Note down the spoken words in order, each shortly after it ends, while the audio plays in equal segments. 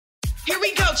Here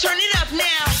we go, turn it up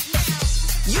now.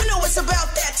 You know it's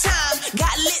about that time.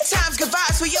 Got lit times, good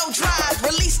vibes for your drive.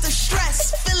 Release the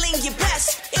stress, feeling your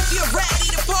best. If you're ready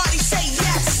to party, say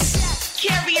yes.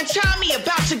 Carrie and Tommy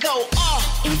about to go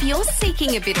off. If you're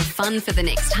seeking a bit of fun for the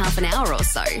next half an hour or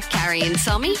so, Carrie and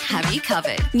Tommy have you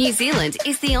covered. New Zealand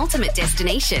is the ultimate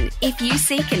destination if you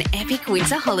seek an epic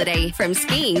winter holiday, from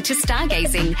skiing to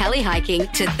stargazing, heli hiking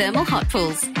to thermal hot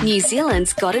pools. New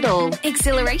Zealand's got it all.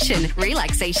 Exhilaration,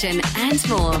 relaxation and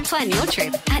more. Plan your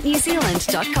trip at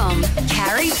newzealand.com.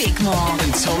 Carrie Bickmore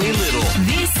And Tommy Little.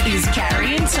 This is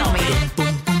Carrie and Tommy.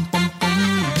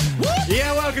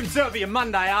 Yeah, welcome to it for your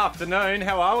Monday afternoon.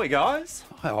 How are we, guys?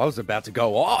 I was about to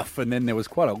go off, and then there was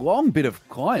quite a long bit of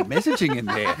client messaging in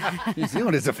there. New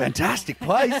Zealand is a fantastic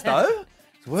place, though.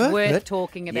 It's worth it.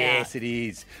 talking about. Yes, it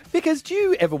is. Because do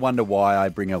you ever wonder why I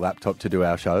bring a laptop to do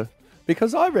our show?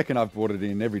 Because I reckon I've brought it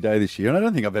in every day this year, and I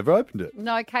don't think I've ever opened it.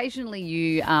 No, occasionally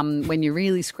you, when you're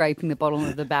really scraping the bottom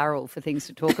of the barrel for things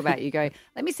to talk about, you go,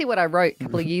 let me see what I wrote a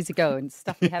couple of years ago and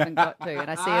stuff you haven't got to. And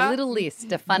I see a little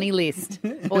list, a funny list.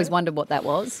 Always wondered what that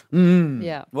was.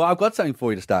 Yeah. Well, I've got something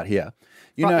for you to start here.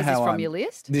 You Right, know is how this from I'm- your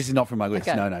list? This is not from my list.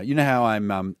 Okay. No. You know how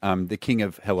I'm the king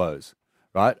of hellos,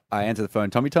 right? I answer the phone,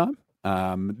 Tommy time.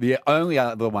 The only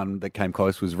other one that came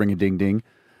close was ring a ding ding.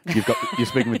 You're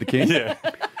speaking with the king. Yeah.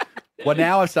 Well,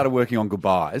 now I've started working on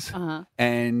goodbyes,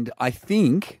 and I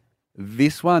think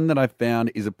this one that I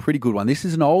found is a pretty good one. This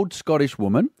is an old Scottish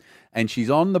woman, and she's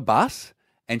on the bus,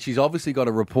 and she's obviously got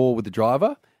a rapport with the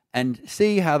driver. And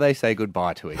see how they say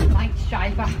goodbye to each other. Thanks,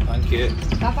 driver. Thank you.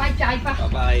 Bye-bye, driver.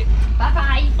 Bye-bye.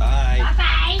 Bye-bye. Bye.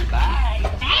 Bye-bye.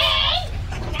 Bye.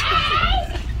 Bye.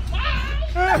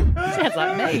 Sounds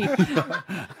like me.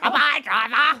 Bye-bye,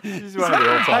 driver. This is one of the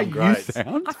How all-time you greats.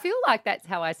 sound? I feel like that's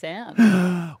how I sound.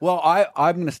 Well,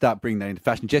 I'm going to start bringing that into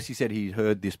fashion. Jesse said he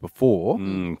heard this before.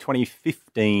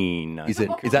 2015. I Is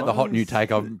think that the hot new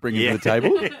take I'm bringing to the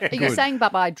table? Are you saying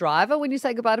bye-bye driver when you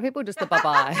say goodbye to people, or just the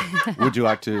bye-bye? Would you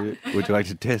like to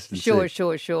test and Sure.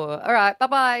 see? All right,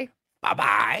 bye-bye.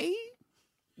 Bye-bye.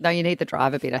 No, you need the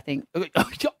driver bit, I think. You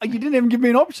didn't even give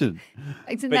me an option.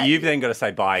 Isn't But that- you've then got to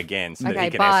say bye again so that Okay, he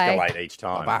can bye. escalate each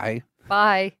time. Bye.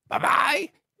 Bye. Bye-bye.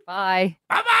 Bye.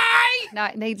 Bye-bye. No,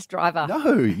 it needs driver.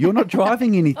 No, you're not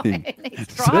driving anything. It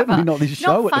needs driver. Certainly not this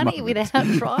show Not at the funny moment. without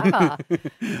driver.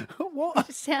 What?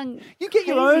 Just sound You get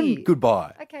your crazy. own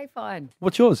goodbye. Okay, fine.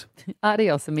 What's yours?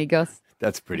 Adios, amigos.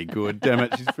 That's pretty good. Damn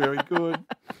it, she's very good.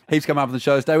 Heaps come up on the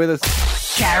show. Stay with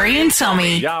us. Carrie and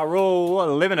Tommy. Ja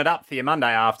Rule, living it up for your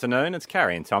Monday afternoon. It's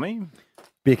Carrie and Tommy.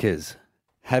 Bickers,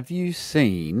 have you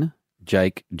seen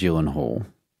Jake Gyllenhaal?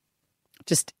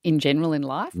 Just in general in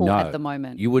life or No. at the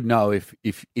moment? You would know if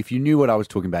you knew what I was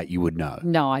talking about, you would know.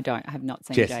 No, I don't. I have not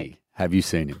seen Jesse, Jake. have you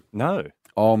seen him? No.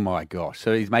 Oh my gosh.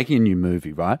 So he's making a new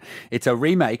movie, right? It's a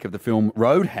remake of the film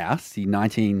Roadhouse, the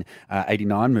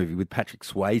 1989 movie with Patrick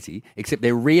Swayze, except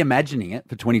they're reimagining it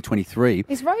for 2023.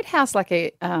 Is Roadhouse like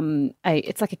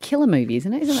it's like a killer movie,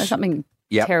 isn't it? Isn't there something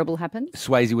Yep. terrible happens?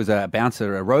 Swayze was a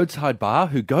bouncer at a roadside bar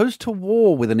who goes to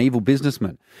war with an evil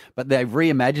businessman. But they've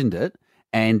reimagined it,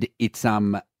 and it's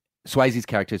Swayze's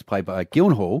character is played by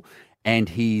Gyllenhaal, and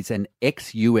he's an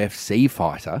ex-UFC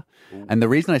fighter. Ooh. And the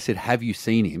reason I said, have you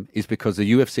seen him, is because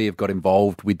the UFC have got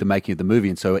involved with the making of the movie.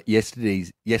 And so at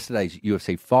yesterday's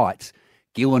UFC fights,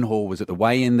 Gyllenhaal was at the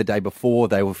weigh-in the day before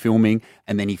they were filming,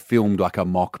 and then he filmed like a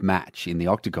mock match in the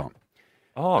octagon.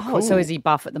 Oh, cool. So is he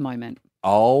buff at the moment?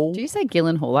 Oh. Do you say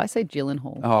Gyllenhaal? I say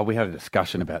Gyllenhaal. Oh, we had a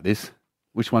discussion about this.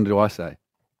 Which one do I say?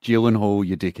 Gyllenhaal,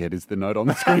 you dickhead, is the note on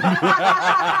the screen.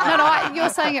 No, you're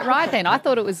saying it right then. I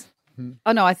thought it was...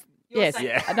 Oh, no, yes.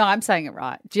 Yeah. No, I'm saying it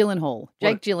right. Gyllenhaal.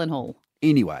 Jake Gyllenhaal.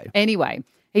 Anyway,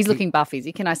 he's looking buff, is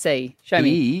he? Can I see? Show me.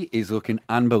 He is looking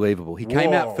unbelievable. He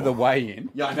came out for the weigh-in.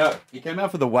 Yeah, I know. He came out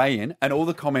for the weigh-in, and all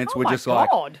the comments were my just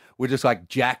God. like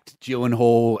jacked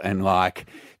Gyllenhaal and like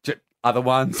other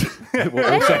ones that were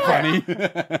also funny.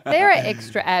 There are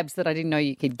extra abs that I didn't know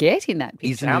you could get in that picture.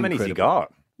 He's How many's he incredible.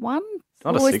 got? One.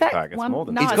 not a or is six that pack, it's one? more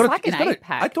than No, that. it's got a- like he's an got a-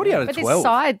 8-pack. I thought he had a but 12.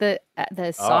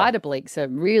 The side obliques are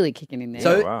really kicking in there.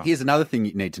 So wow. here's another thing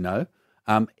you need to know.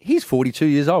 He's 42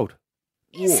 years old.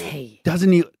 is he?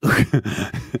 Doesn't he?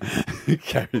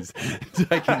 Carrie's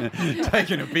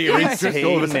taking a beer. Is interest he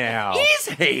all of a sudden. now? Is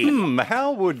he?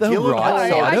 How would The Gyllenhaal right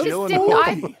side I of just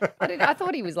Gyllenhaal. didn't. I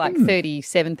thought he was like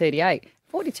 37, 38.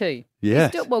 42.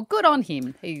 Yes. Well, good on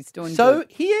him. He's doing So good.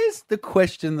 here's the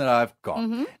question that I've got.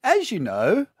 As you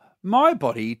know, my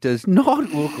body does not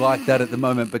look like that at the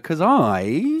moment because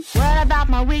I... What about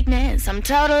my weakness? I'm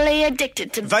totally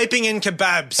addicted to Vaping and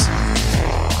kebabs.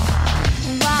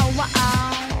 wow,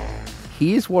 wow.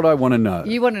 Here's what I want to know.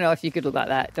 You want to know if you could look like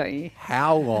that, don't you?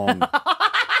 How long...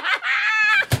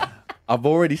 I've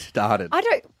already started. I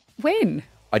don't. When?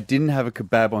 I didn't have a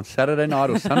kebab on Saturday night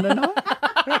or Sunday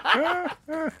night.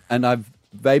 And I'm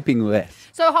vaping less.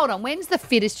 So hold on. When's the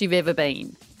fittest you've ever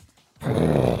been?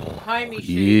 Homie shoot.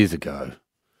 Years ago.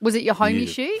 Was it your homie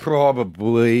shoot?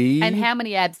 Probably. And how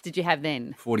many abs did you have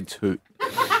then? 42.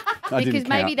 Because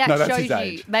maybe that shows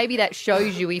you. Maybe that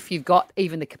shows you if you've got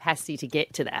even the capacity to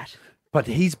get to that. But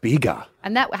he's bigger.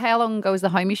 And that, how long ago was the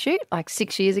homie shoot? Like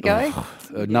 6 years ago?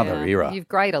 Another era. You've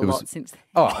grayed a lot since then.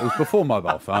 Oh, it was before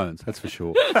mobile phones, that's for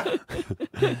sure.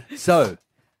 So,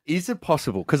 is it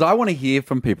possible? Because I want to hear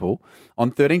from people on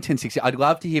 131060. I'd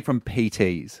love to hear from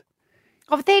PTs.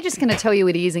 Oh, but they're just going to tell you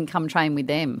it is and come train with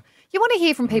them. You want to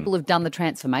hear from people who've done the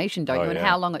transformation, don't you, and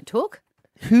how long it took?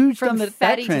 Who's From done that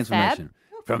fatty to transformation?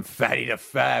 From fatty to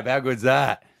fab. How good's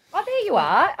that? Oh, there you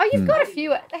are. Oh, you've got a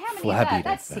few. How many Flabby is that? to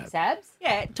That's fab. 6 abs.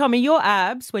 Yeah, Tommy, your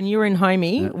abs when you were in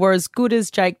Homie were as good as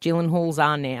Jake Gyllenhaal's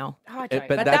are now. But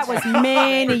But that was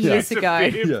many years ago.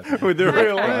 With the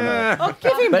real. I'll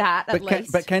give him that at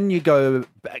least. But can you go?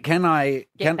 Can I?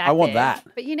 Get back I want there. that.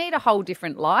 But you need a whole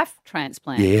different life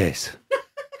transplant. Yes.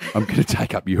 I'm going to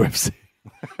take up UFC.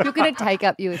 You're going to take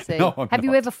up UFC. No, I'm Have you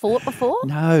not. ever fought before?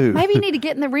 No. Maybe you need to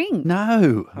get in the ring.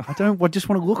 No, I don't. I just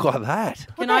want to look like that.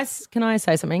 Can I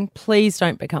say something? Please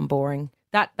don't become boring.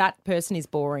 That person is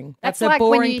boring. That's a like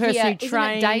boring when you person hear, who isn't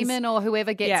trains. it Damon or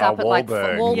whoever gets Yeah. up at like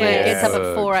Wahlberg. Wahlberg Yes. gets up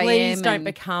at 4 a.m. Please don't and-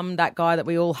 become that guy that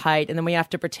we all hate, and then we have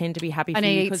to pretend to be happy And for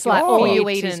he you eats because like you're all you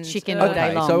fit eat is and- chicken all day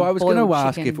Okay, long. so I was going to boiled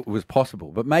ask chicken. if it was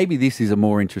possible, but maybe this is a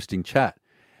more interesting chat.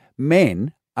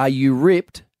 Men, are you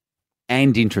ripped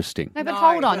and interesting? No, but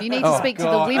hold on. You need to speak to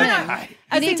the women. Okay.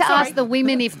 You need to ask the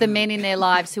women if the men in their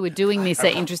lives who are doing this are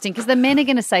interesting, because the men are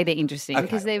going to say they're interesting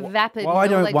because they're vapid. Why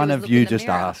and all don't they do one is of look you in the just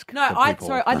mirror. ask? No, the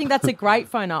people? I think that's a great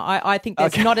phoner. I think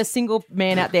there's not a single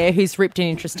man out there who's ripped and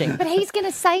interesting. But he's going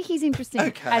to say he's interesting.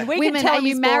 Okay. And we Women, can tell are you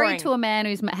he's married boring. to a man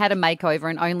who's had a makeover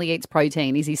and only eats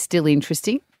protein? Is he still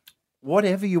interesting?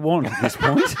 Whatever you want at this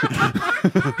point.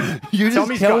 You just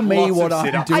Tommy's tell got me lots what of I'm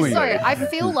sit-ups. doing. I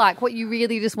feel like what you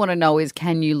really just want to know is,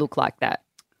 can you look like that?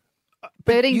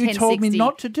 13, you 10, told me 60,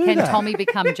 not to do can that. Tommy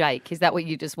become Jake? Is that what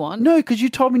you just want? No, because you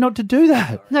told me not to do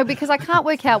that. No, because I can't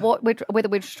work out whether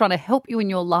we're just trying to help you in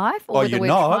your life or Oh, whether you're we're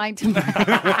not? trying to.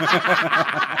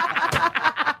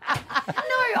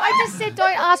 No, I just said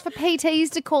don't ask for PTs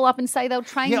to call up and say they'll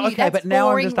train Yeah, you. okay, That's but now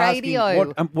I'm boring just radio.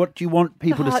 asking, what do you want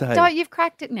people to Oh, say? don't, you've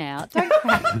cracked it now. Don't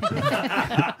crack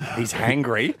it. He's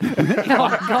hangry.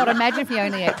 Oh, God, imagine if he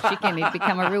only ate chicken, he'd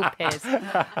become a real pest.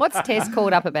 What's Tess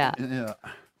called up about?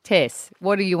 Tess,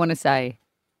 what do you want to say?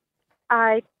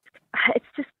 It's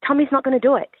just Tommy's not going to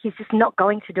do it. He's just not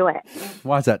going to do it.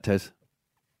 Why is that, Tess?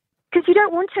 Because you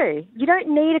don't want to. You don't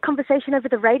need a conversation over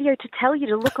the radio to tell you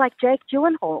to look like Jake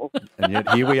Gyllenhaal. And yet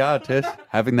here we are, Tess,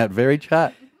 having that very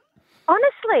chat.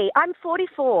 Honestly, I'm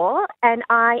 44 and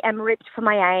I am ripped for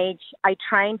my age. I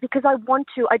train because I want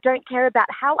to. I don't care about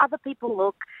how other people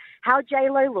look, how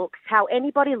J-Lo looks, how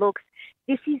anybody looks.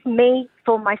 This is me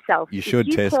for myself. You If should,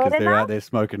 you Tess, cared because they're enough- out there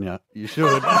smoking you. You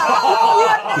should.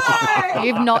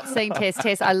 You've not seen Tess.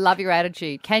 Tess, I love your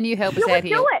attitude. Can you help us Do out it,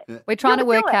 here? do it. We're trying Do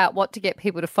to it, work do it. out what to get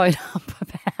people to phone up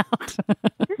about.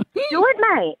 Do it,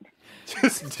 mate.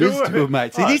 Just Just do it,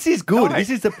 mate. See, this is good. This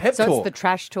is the pep So talk. it's the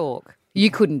trash talk.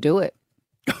 You couldn't do it.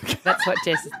 That's what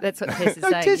Tess is No,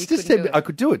 saying. Tess You just couldn't said do it. I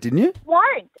could do it, didn't you?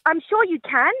 Won't. I'm sure you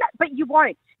can, but you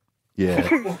won't. Yeah.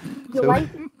 You're So- lazy.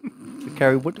 So,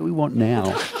 Carrie, what do we want now?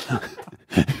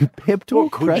 Pep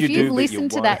talk? could crash you If do you've that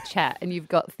listened to won't? that chat and you've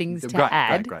got things to Great,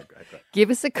 add, great. give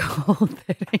us a call.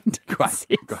 13 Great.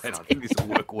 I think this will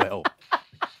work well.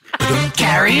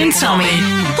 Carrie and Tommy.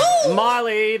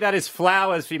 Miley, that is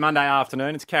flowers for your Monday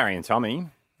afternoon. It's Carrie and Tommy.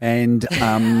 And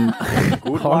Good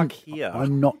luck here.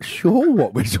 I'm not sure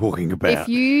what we're talking about. If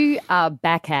you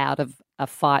back out of a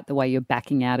fight the way you're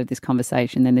backing out of this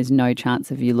conversation, then there's no chance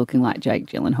of you looking like Jake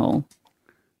Gyllenhaal.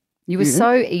 You were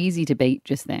so easy to beat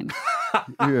just then.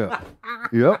 Yeah.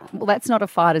 Yep. Well, that's not a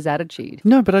fighter's attitude.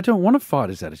 No, but I don't want a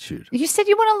fighter's attitude. You said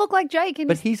you want to look like Jake, and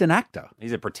But he's an actor.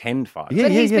 He's a pretend fighter. Yeah,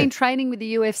 but yeah, he's yeah. been training with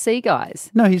the UFC guys.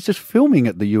 No, he's just filming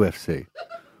at the UFC.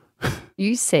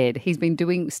 You said he's been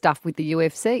doing stuff with the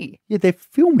UFC. Yeah, they're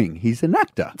filming. He's an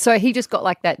actor. So he just got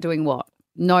like that doing what?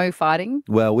 No fighting?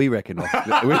 Well, we reckon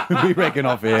we reckon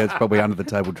off air it's probably under the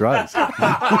table drugs.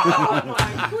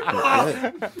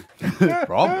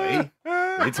 Probably.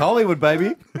 It's Hollywood,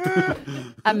 baby.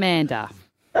 Amanda,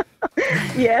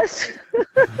 Yes.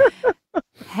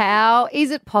 how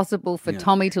is it possible for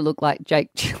Tommy to look like Jake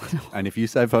Gyllenhaal? And if you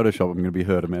say Photoshop, I'm going to be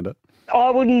hurt, Amanda. I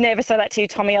would never say that to you,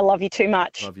 Tommy. I love you too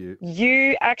much. Love you.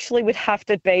 You actually would have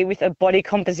to be with a body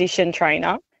composition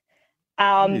trainer.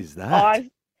 What is that?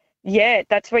 Yeah,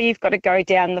 that's where you've got to go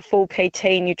down the full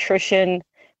PT, nutrition.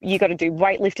 You got to do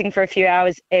weightlifting for a few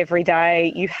hours every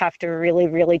day. You have to really,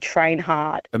 really train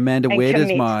hard. Amanda, and where does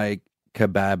commit. my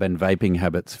kebab and vaping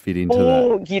habits fit into that?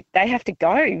 Oh, they have to go.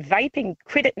 Vaping,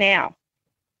 quit it now.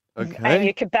 And Okay.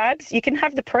 your kebabs, you can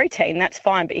have the protein, that's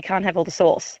fine, but you can't have all the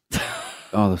sauce.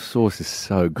 Oh, the sauce is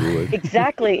so good.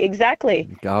 Exactly.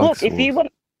 Garlic Look, if you sauce.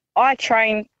 want, I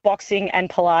train boxing and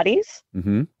Pilates,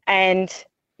 Mm-hmm. and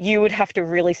you would have to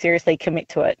really seriously commit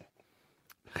to it.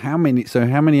 How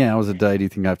many hours a day do you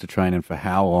think I have to train and for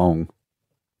how long?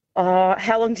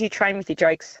 How long do you train with your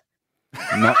jokes?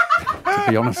 Not, to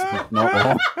be honest, not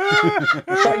long.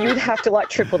 So you would have to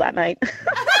triple that, mate.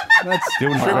 That's still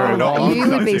not Sure, very not- long. You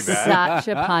would not be too bad. such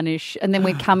a punish. And then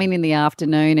we'd come in the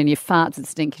afternoon and your farts would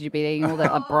stink because you'd be eating all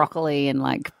that broccoli and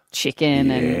chicken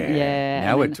and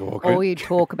Now we're and talking. all you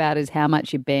talk about is how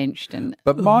much you benched and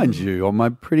But mind you, on my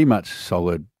pretty much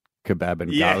solid kebab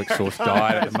and Yeah. garlic sauce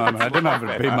diet at the moment, I don't know if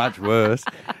it'd be much worse.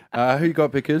 Who you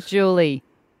got, Pickers? Julie.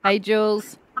 Hey,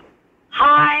 Jules.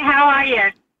 Hi, how are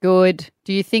you? Good.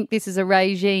 Do you think this is a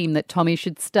regime that Tommy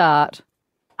should start?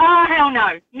 Oh, hell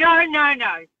no.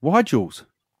 No. Why, Jules?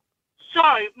 So,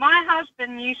 my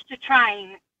husband used to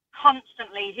train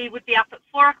constantly. He would be up at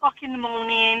 4 o'clock in the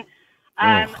morning.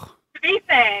 Ugh. To be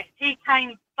fair, he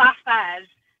came buff as,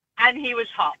 and he was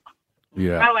hot.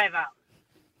 Yeah. However,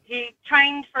 he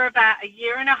trained for about a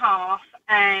year and a half,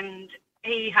 and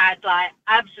he had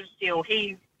abs of steel.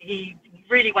 He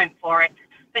really went for it.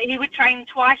 But he would train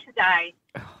twice a day.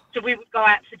 So we would go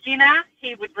out for dinner.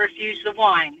 He would refuse the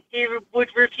wine. He would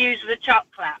refuse the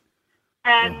chocolate.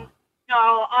 And so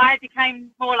I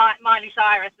became more like Miley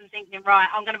Cyrus and thinking, right,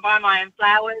 I'm going to buy my own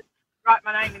flowers, write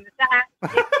my name in the sack.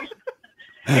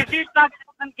 If this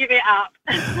doesn't give it up.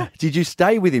 Did you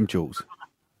stay with him, Jules?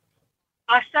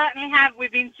 I certainly have.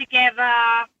 We've been together,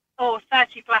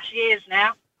 30 plus years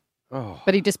now. Oh.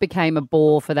 But he just became a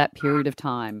bore for that period of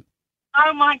time.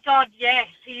 Oh, my God, yes,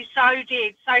 he so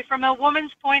did. So from a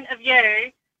woman's point of view,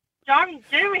 don't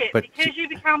do it But because you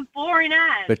become boring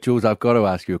as. But, Jules, I've got to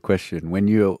ask you a question. When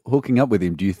you're hooking up with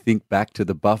him, do you think back to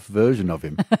the buff version of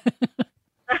him?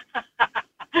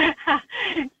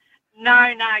 No,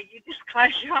 you just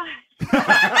close your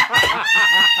eyes.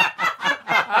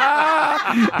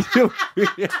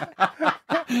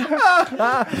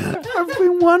 I've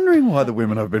been wondering why the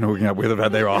women I've been hooking up with have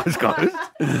had their eyes closed.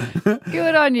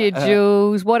 Good on you,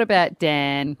 Jules. What about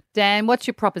Dan? Dan, what's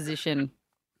your proposition?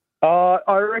 I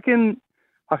reckon,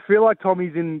 I feel like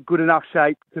Tommy's in good enough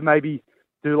shape to maybe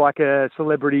do a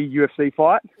celebrity UFC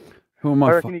fight. Who am I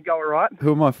I? reckon he'd go all right.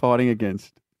 Who am I fighting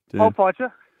against? Dude? I'll fight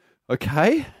you.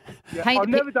 Okay. Yeah, Paint I've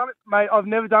the never done it, mate. I've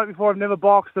never done it before. I've never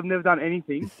boxed. I've never done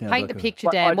anything. Paint the picture,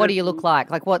 But Dan. I What do just- you look like?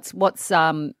 What's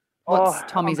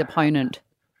Tommy's opponent?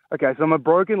 Okay, so I'm a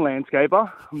broken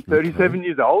landscaper. I'm 37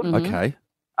 years old. Okay.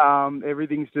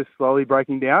 Everything's just slowly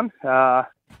breaking down.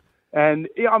 And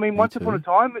yeah, I mean, once upon a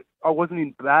time, I wasn't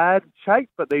in bad shape,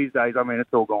 but these days, I mean, it's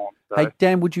all gone. So. Hey,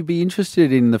 Dan, would you be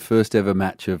interested in the first ever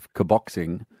match of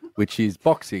kickboxing, which is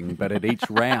boxing, but at each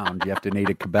round you have to need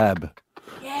a kebab?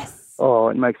 Oh,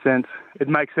 it makes sense. It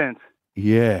makes sense.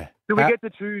 Yeah. Do we get to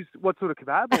choose what sort of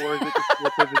kebab, or is it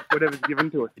just whatever's given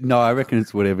to us? No, I reckon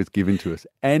it's whatever's given to us.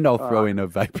 And I'll throw in a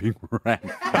vaping rank.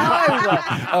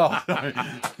 Oh, sorry.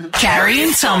 Carrie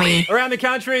and Tommy. Around the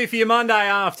country for your Monday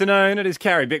afternoon, it is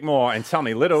Carrie Bickmore and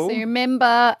Tommy Little. So you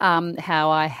remember how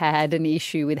I had an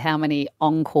issue with how many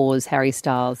encores Harry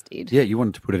Styles did? Yeah, you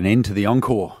wanted to put an end to the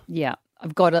encore. Yeah,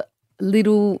 I've got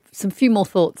some few more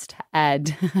thoughts to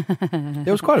add.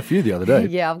 There was quite a few the other day.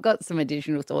 Yeah, I've got some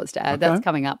additional thoughts to add. Okay. That's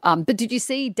coming up. But did you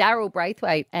see Daryl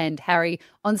Braithwaite and Harry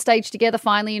on stage together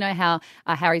finally? You know how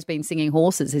Harry's been singing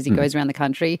horses as he goes around the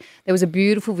country. There was a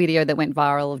beautiful video that went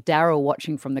viral of Daryl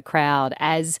watching from the crowd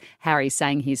as Harry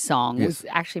sang his song. It was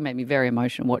actually made me very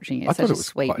emotional watching it. I Such thought a it was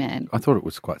sweet quite, man. I thought it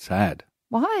was quite sad.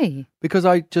 Why? Because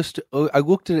I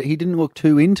looked at it, he didn't look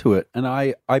too into it. And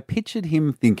I pictured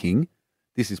him thinking,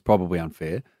 this is probably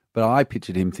unfair, but I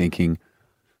pictured him thinking,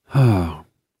 oh,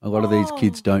 a lot of these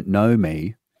kids don't know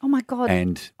me Oh my God.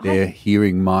 and they're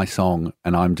hearing my song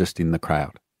and I'm just in the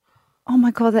crowd. Oh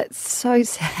my God, that's so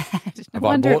sad. Have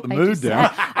I brought the mood down?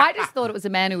 I just thought it was a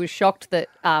man who was shocked that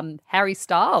Harry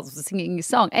Styles was singing his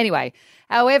song. Anyway,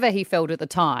 however he felt at the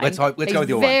time. Let's go with your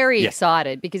he's one. very Yeah.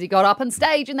 excited because he got up on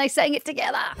stage and they sang it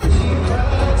together.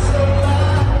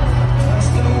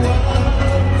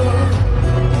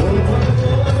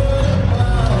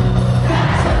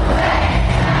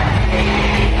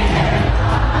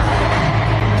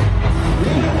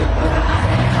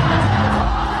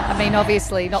 I mean,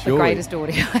 obviously not the Surely. greatest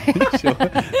audio.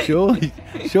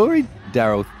 Surely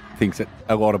Daryl thinks at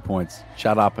a lot of points,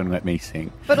 shut up and let me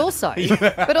sing. But also, you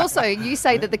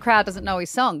say that the crowd doesn't know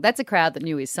his song. That's a crowd that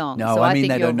knew his song. No, so I mean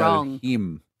think they you're don't wrong. know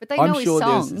him. But they I'm know his sure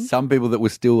song. there's some people that were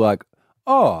still like,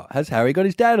 oh, has Harry got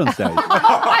his dad on stage?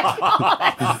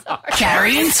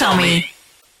 Carrie and Tommy.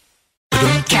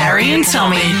 Carrie and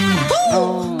Tommy.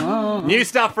 New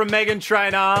stuff from Megan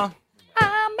Trainor.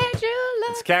 I made you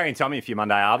love. It's Carrie and Tommy for your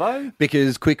Monday Arvo.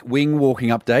 Because quick wing walking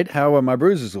update. How are my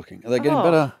bruises looking? Are they getting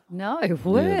better? No,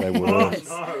 worse. Yeah, they were.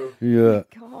 Yeah.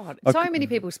 God. So many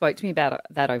people spoke to me about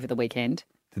that over the weekend.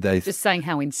 Did they? Just saying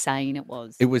how insane it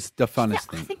was. It was the funnest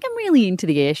I thing. think I'm really into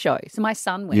the air show. So my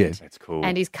son went. Yeah. That's cool.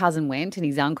 And his cousin went and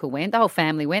his uncle went. The whole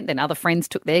family went. Then other friends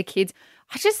took their kids.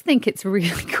 I just think it's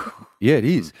really cool. Yeah, it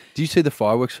is. Do you see the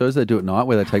fireworks shows they do at night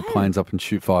where they take planes up and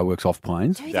shoot fireworks off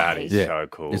planes? That is so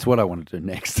cool. It's what I want to do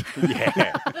next.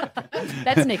 Yeah.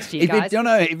 That's next year, If guys. you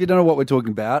don't know what we're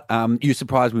talking about, you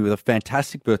surprised me with a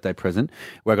fantastic birthday present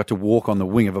where I got to walk on the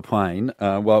wing of a plane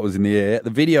while it was in the air. The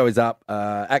video is up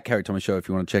at Carrie Thomas Show if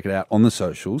you want to check it out on the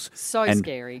socials. So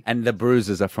scary. And the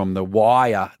bruises are from the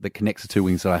wire that connects the two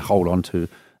wings that I hold on to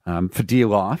for dear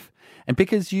life. And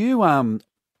because you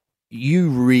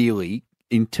really,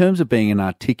 in terms of being an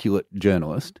articulate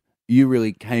journalist, you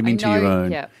really came into your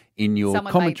own in your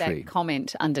Someone commentary. made that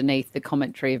comment underneath the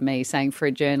commentary of me saying for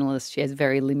a journalist she has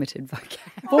very limited vocabulary.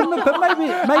 Well, but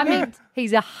maybe I mean,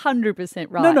 he's 100%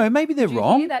 right. No, maybe they're Did you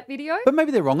wrong. hear that video? But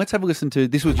maybe they're wrong. Let's have a listen to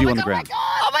This Was You on the Ground.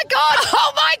 Oh my God!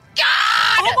 Oh my God!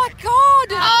 Oh my God!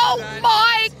 Oh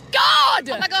my God!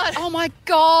 Oh my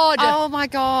God! Oh my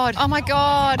God! Oh my God! Oh my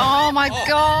God! Oh my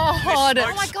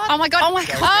God! Oh my God! Oh my God! Oh my God! Oh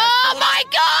my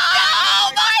God!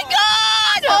 Oh my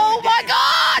God! Oh my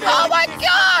God! Oh my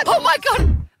God! Oh my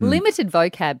God! Limited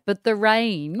vocab, but the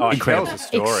range. Oh, it tells a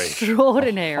story.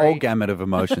 Extraordinary. Whole gamut of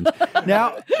emotions.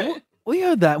 Now, we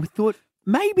heard that and we thought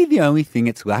maybe the only thing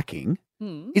it's lacking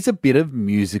is a bit of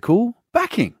musical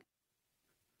backing.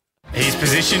 He's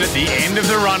positioned at the end of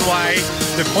the runway.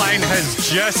 The plane has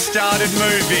just started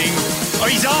moving. Oh,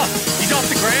 he's off. He's off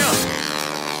the ground.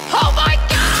 Oh my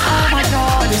God! Oh my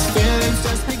God!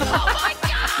 Oh my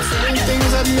God! Saying things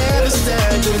I've never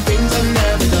said, doing things I've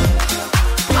never done.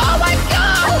 Oh my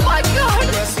God! Oh my God!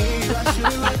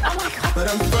 But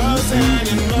I'm frozen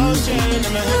in motion,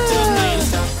 and my head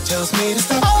tells me to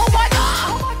stop. Oh my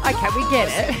God! Okay, we get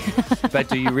it. But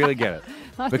do you really get it?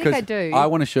 I Because think I do. I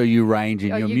want to show you range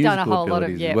in Oh, your you've done a musical whole lot of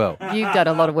abilities as well. You've done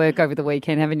a lot of work over the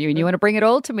weekend, haven't you? And you want to bring it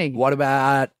all to me. What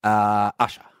about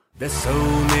Usher? There's so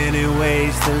many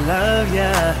ways to love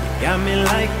ya. Got me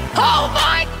like, Oh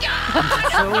my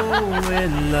God! so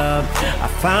in love. I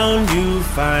found you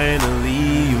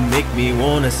finally. You make me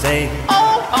wanna say, Oh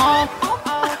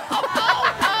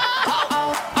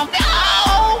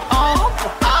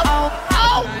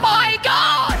my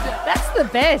God! That's the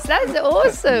best. That is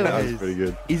awesome. That's pretty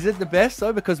good. Is it the best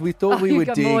though? Because we thought we you would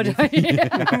got more, dig. don't you?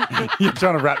 You're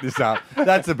trying to wrap this up.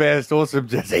 That's the best. Awesome,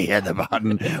 Jesse. Hit the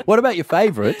button. What about your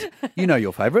favourite? You know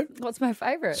your favourite. What's my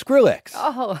favourite? Skrillex.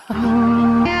 Oh. Oh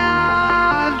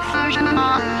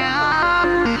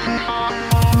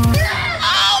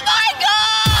my God!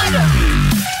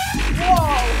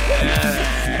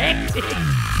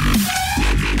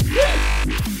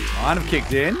 Kind of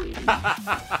kicked in.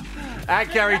 At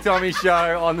Carrie Tommy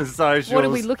Show on the socials. What are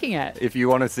we looking at? If you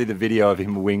want to see the video of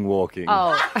him wing walking.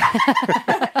 Oh.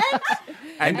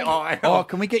 And Oh,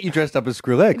 can we get you dressed up as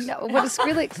Skrillex? No, what does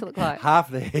Skrillex look like?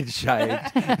 Half the head shaved,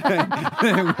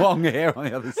 long hair on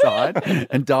the other side,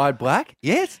 and dyed black?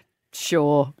 Yes?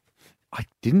 Sure. I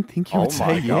didn't think you would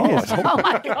say God. yes. Oh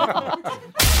my God.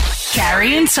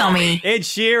 Carrie and Tommy. Ed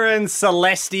Sheeran,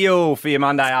 Celestial for your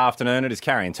Monday afternoon. It is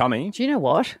Carrie and Tommy. Do you know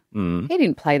what? He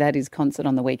didn't play that his concert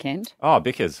on the weekend. Oh,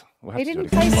 Bickers. We'll have He to do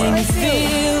didn't it play again.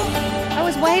 Celestial. I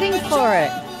was waiting for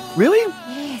it. Really?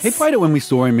 He played it when we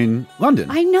saw him in London.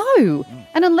 I know.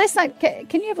 And unless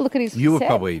can you have a look at his You were set?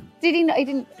 probably- Did he? He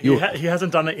didn't. He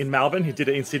hasn't done it in Melbourne. He did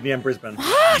it in Sydney and Brisbane.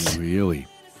 Really?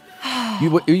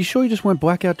 Are you sure you just weren't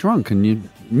blackout drunk and you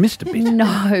missed a bit?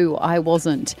 No, I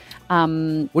wasn't. What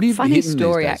are you funny hitting these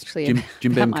story days? actually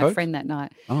Jim about Beam my Coke? friend that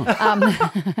night.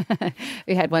 Oh.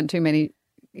 We had one too many.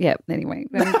 Yeah, anyway,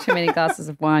 too many glasses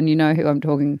of wine. You know who I'm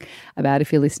talking about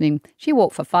if you're listening. She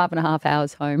walked for 5.5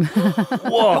 hours home.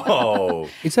 Whoa.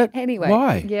 Is that Anyway.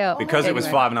 why? Yeah. Because it was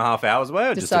anyway. 5.5 hours away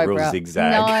or To just a real sober up.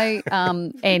 zigzag?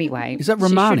 No, anyway. Is that She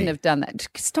Romani? shouldn't have done that.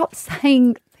 Stop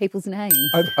saying people's names.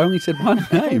 I've only said one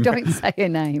name. Don't say her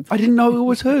name. I didn't know it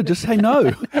was her. Just say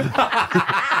no.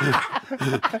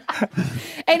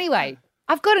 Anyway,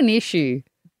 I've got an issue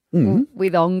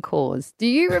with encores. Do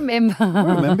you remember? I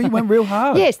remember, you went real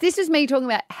hard. Yes, this was me talking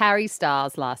about Harry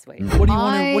Styles last week. What do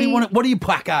you want? What are you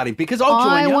placarding? Because I'll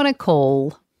join I you. want to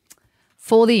call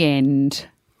for the end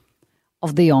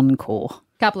of the encore.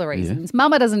 Couple of reasons.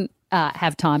 Mama doesn't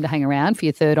have time to hang around for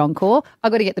your third encore.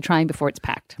 I've got to get the train before it's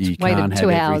packed. You Waited can't 2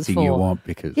 have hours everything for. you want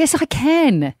because Yes, I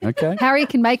can. Okay. Harry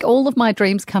can make all of my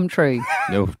dreams come true.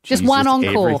 Oh, Just Jesus, one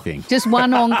encore. everything. Just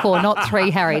one encore, not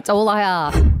three, Harry. It's all I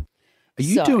ask. Are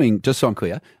you doing, just so I'm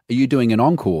clear, are you doing an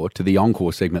encore to the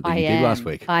encore segment that I you am. did last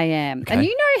week? I am. Okay. And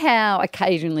you know how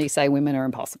occasionally say women are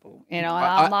impossible. You know, and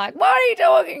I'm like, what are you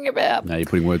talking about? No, you're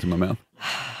putting words in my mouth.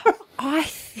 I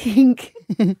think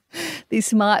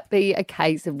this might be a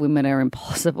case of women are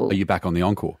impossible. Are you back on the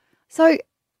encore? So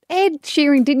Ed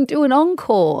Sheeran didn't do an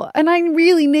encore, and I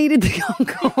really needed the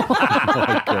encore.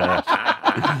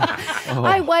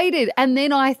 I waited, and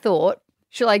then I thought,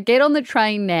 shall I get on the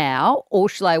train now or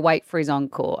shall I wait for his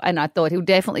encore? And I thought he'll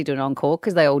definitely do an encore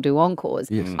because they all do encores.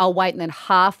 Yes. I'll wait, and then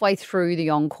halfway through the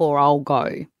encore, I'll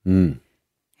go. Mm.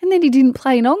 And then he didn't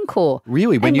play an encore.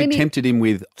 Really? When And you when he- tempted him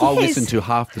with, I'll Yes. listen to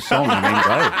half the song and then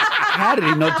go. How did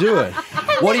he not do it?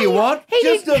 What do you want?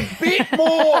 Just a bit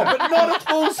more, but not a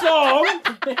full song.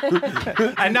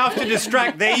 Enough to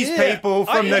distract these people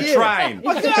from the train.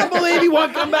 I can't believe he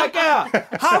won't come back out.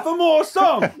 Half a more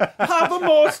song. Half a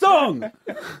more song.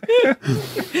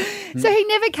 So he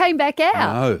never came back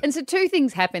out. No. And so two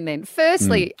things happened then.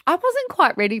 Firstly, I wasn't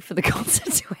quite ready for the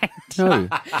concert to end. No.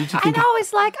 Did you think? And I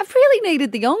was like, I've really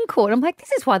needed the encore. And I'm like,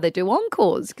 this is why they do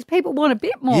encores, because people want a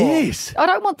bit more. Yes. I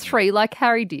don't want 3 like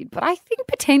Harry did, but I think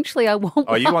potentially I want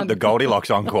Oh, you one. want the Goldilocks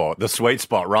encore, the sweet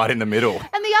spot right in the middle.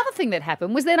 And the other thing that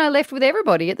happened was then I left with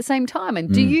everybody at the same time.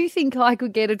 And do you think I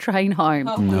could get a train home?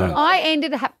 No. I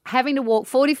ended up having to walk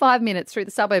 45 minutes through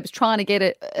the suburbs trying to get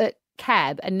a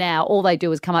cab. And now all they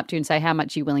do is come up to you and say, how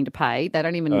much are you willing to pay? They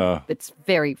don't even, it's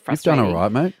very You've frustrating. done all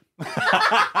right, mate.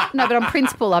 No, but on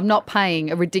principle, I'm not paying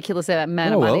a ridiculous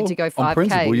amount of money to go 5Ks. On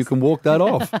principle, you can walk that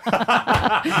off.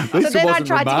 At least So then it I wasn't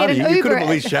tried to get an Romani. You could have Uber. at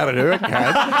least shouted her a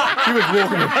cab. She was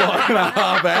walking for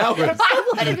 5.5 hours.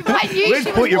 I knew Let's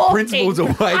she put was your walking. principles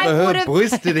away for I her would've-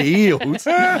 blistered heels.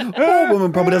 Poor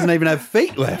woman probably doesn't even have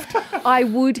feet left. I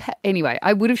would anyway.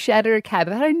 I would have shouted her a cab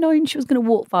had I known she was going to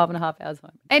walk 5.5 hours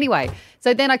home. Anyway,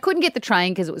 so then I couldn't get the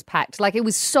train because it was packed. Like it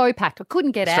was so packed, I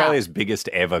couldn't get Australia's out. biggest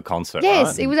ever concert.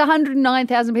 Yes, right? it was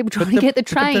 109,000 people trying to get the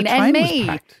train, and was me.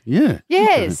 packed. Yeah.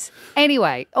 Yes.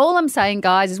 Anyway, all I'm saying,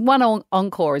 guys, is one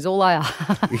encore is all I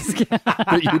ask.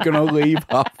 But you can all leave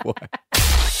halfway.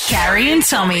 Carrie and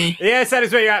Tommy. Yes, that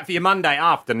is where you're at for your Monday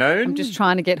afternoon. I'm just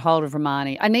trying to get hold of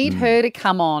Romani. I need her to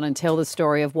come on and tell the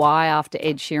story of why, after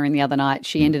Ed Sheeran the other night,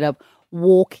 she ended up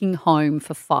walking home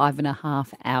for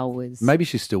 5.5 hours. Maybe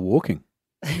she's still walking.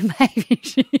 Maybe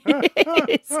she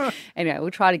is. Anyway,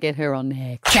 we'll try to get her on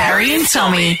next. Carrie and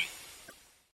Tommy.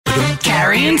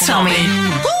 Carrie and Tommy.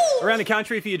 Around the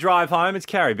country for your drive home, it's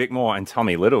Carrie Bickmore and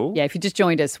Tommy Little. Yeah, if you just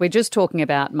joined us, we're just talking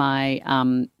about my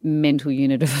mental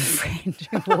unit of a friend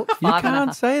who walked You 5.5.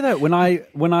 can't say that when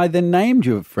I then named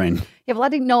you a friend. Yeah, well, I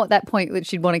didn't know at that point that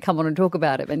she'd want to come on and talk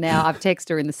about it, but now I've texted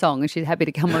her in the song and she's happy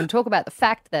to come on and talk about the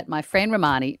fact that my friend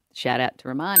Romani, shout out to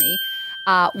Romani,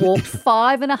 walked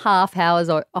 5.5 hours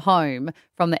home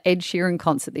from the Ed Sheeran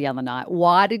concert the other night.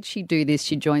 Why did she do this?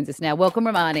 She joins us now. Welcome,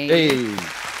 Romani. Hey,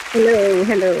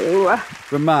 Hello.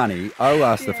 Romani, I'll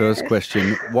ask the first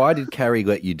question. Why did Carrie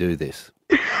let you do this?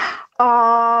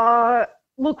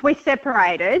 Look, we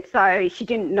separated, so she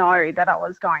didn't know that I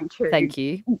was going to Thank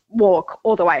you. walk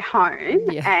all the way home.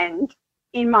 Yeah. And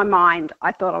in my mind,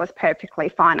 I thought I was perfectly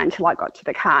fine until I got to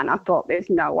the car, and I thought there's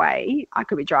no way I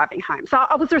could be driving home. So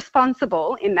I was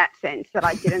responsible in that sense that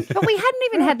I didn't. But we hadn't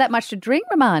even had that much to drink,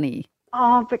 Romani.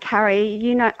 Oh, but Carrie,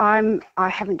 you know, I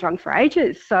haven't drunk for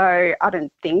ages, so I don't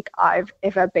think I've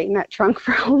ever been that drunk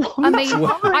for a long I mean, time.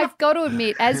 I've got to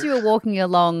admit, as you were walking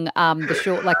along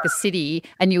the city,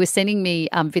 and you were sending me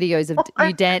videos of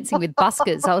you dancing with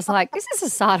buskers, I was like, this is a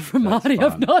side of Romani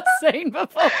I've not seen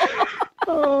before.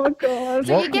 Oh, God.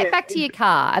 So you get back to your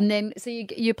car, and then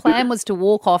your plan was to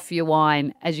walk off your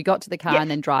wine as you got to the car and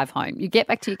then drive home. You get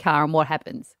back to your car, and what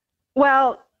happens?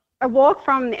 Well, a walk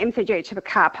from the MCG to the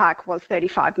car park was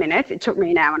 35 minutes. It took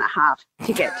me an hour and a half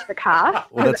to get to the car.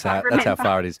 Well, that's how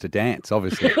far it is to dance,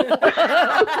 obviously.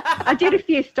 I did a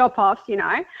few stop-offs, you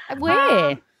know.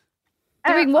 Where?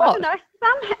 Doing what? I don't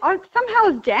know. Somehow I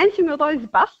was dancing with those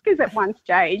buskers at one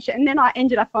stage, and then I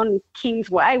ended up on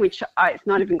Kingsway, which is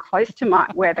not even close to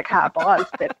where the car was.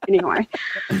 But anyway.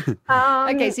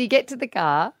 Okay, so you get to the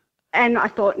car. And I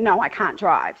thought, no, I can't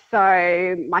drive.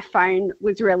 So my phone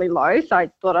was really low, so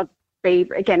I thought I'd be,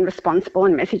 again, responsible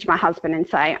and message my husband and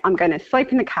say, I'm going to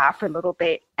sleep in the car for a little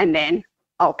bit and then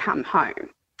I'll come home.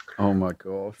 Oh, my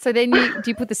God. So then do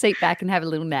you put the seat back and have a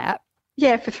little nap?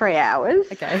 Yeah, for 3 hours.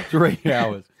 Okay. 3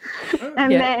 hours.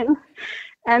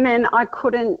 And then I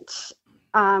couldn't, so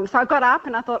I got up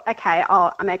and I thought, okay,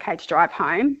 I'm okay to drive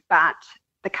home, but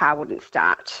the car wouldn't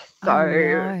start.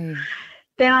 So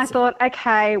then I thought,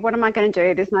 okay, what am I going to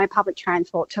do? There's no public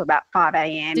transport till about 5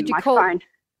 a.m. Did you call?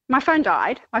 My phone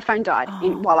died. My phone died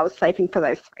while I was sleeping for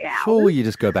those 3 hours. Surely you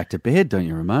just go back to bed, don't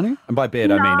you, Romani? And by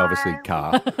bed, I mean obviously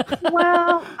car.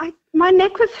 Well, my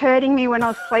neck was hurting me when I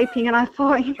was sleeping, and I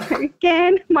thought,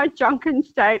 again, my drunken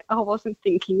state, I wasn't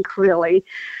thinking clearly.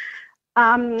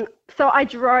 So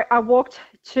I walked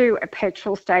to a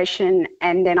petrol station,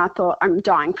 and then I thought, I'm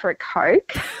dying for a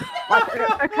Coke, like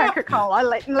a Coca-Cola.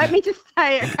 Let me just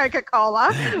say a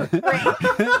Coca-Cola.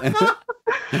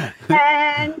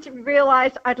 And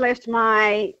realised I'd left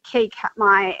my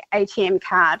my ATM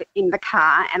card in the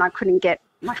car, and I couldn't get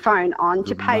my phone on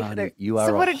to pay for the. You are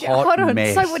So what a did hot hold on?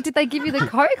 mess. So what did they give you the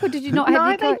Coke, or did you not have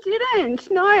your Coke? No, they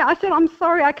didn't. No, I said, I'm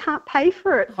sorry, I can't pay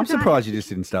for it. I'm surprised you just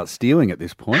didn't start stealing at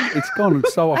this point. It's gone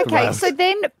so off the Okay, rails. so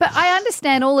then, but I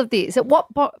understand all of this. At what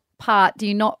part do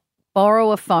you not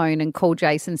borrow a phone and call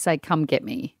Jason and say, come get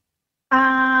me?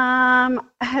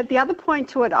 The other point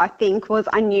to it, I think, was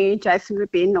I knew Jason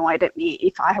would be annoyed at me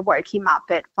if I woke him up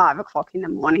at 5 o'clock in the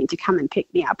morning to come and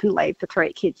pick me up and leave the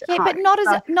 3 kids at Yeah, home. but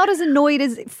not as annoyed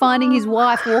as finding his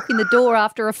wife walking the door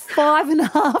after a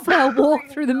 5.5 hour walk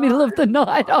through the middle of the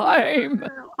night home.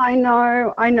 I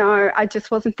know. I just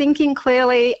wasn't thinking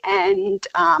clearly, and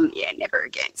never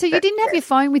again. So you didn't have your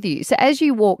phone with you. So as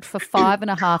you walked for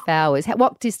 5.5 hours,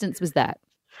 what distance was that?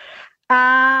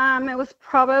 It was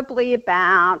probably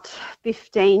about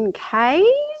 15 Ks.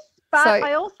 But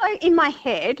I also, in my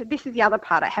head, this is the other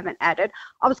part I haven't added,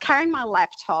 I was carrying my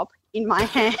laptop in my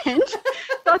hand.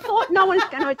 So I thought no one's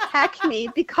going to attack me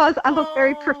because I look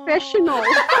very professional.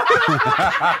 Because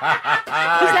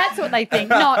that's what they think.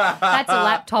 Not, that's a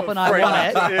laptop and I want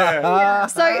it. Yeah.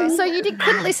 So you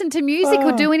couldn't listen to music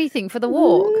or do anything for the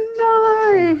walk?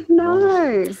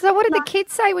 No. So what did the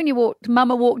kids say when you walked?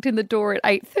 Mama walked in the door at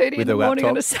 8:30 in the morning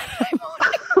on a Saturday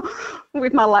morning?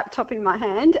 With my laptop in my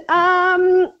hand.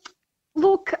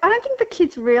 Look, I don't think the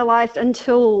kids realised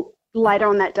until later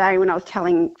on that day when I was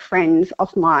telling friends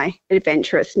of my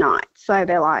adventurous night. So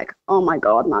they're like, oh, my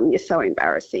God, Mum, you're so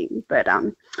embarrassing. But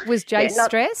was Jace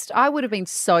stressed? I would have been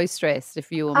so stressed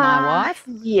if you were my wife.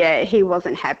 Yeah, he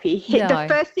wasn't happy. The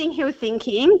first thing he was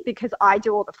thinking, because I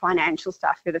do all the financial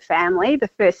stuff for the family, the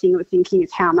first thing he was thinking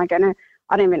is, how am I going to,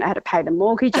 I don't even know how to pay the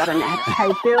mortgage. I don't know how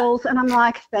to pay bills. And I'm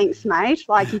like, thanks, mate.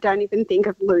 Like, you don't even think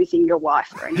of losing your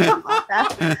wife or anything like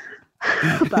that.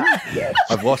 But, yeah.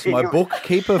 I've lost my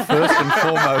bookkeeper first and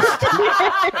foremost.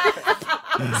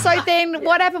 So then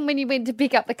what happened when you went to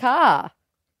pick up the car?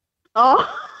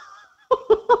 Oh,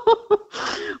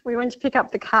 we went to pick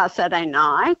up the car Saturday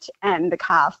night and the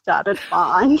car started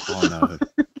fine. Oh,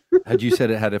 no. Had you said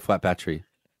it had a flat battery?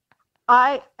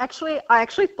 I actually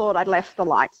thought I'd left the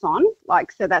lights on,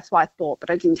 so that's why I thought, but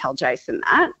I didn't tell Jason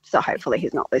that, so hopefully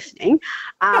he's not listening.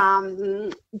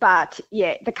 But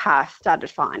yeah, the car started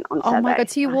fine on Saturday. Oh my God,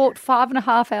 so you walked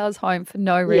 5.5 hours home for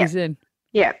no reason?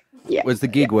 Yeah. Was the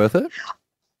gig worth it?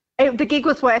 The gig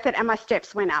was worth it, and my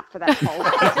steps went up for that whole day.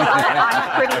 So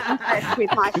I'm pretty impressed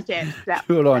with my steps.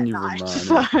 Good on you, night. Romani.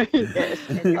 So, yes,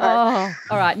 anyway. Oh,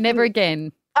 all right, never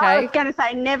again. Okay. I was going to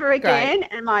say never again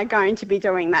am I going to be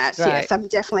doing that. Great. Yes, I'm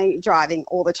definitely driving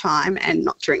all the time and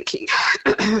not drinking.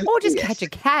 Or just catch a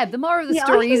cab. The moral of the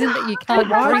story isn't that you can't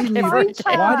drink ever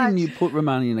again. Why didn't you put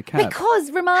Romani in a cab?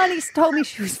 Because Romani told me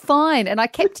she was fine, and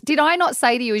did I not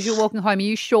say to you as you're walking home, are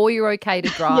you sure you're okay to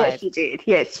drive? Yes, you did.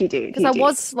 Yes, you did. Because I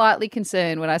was slightly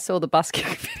concerned when I saw the busking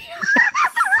video.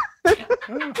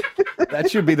 That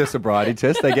should be the sobriety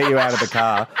test. They get you out of the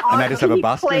car and they just have a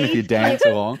busking if you dance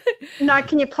along. No,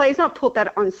 can you please not put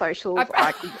that on socials?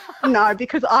 No,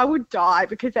 because I would die,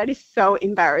 because that is so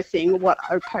embarrassing what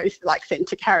I post, sent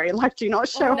to Carrie. Do not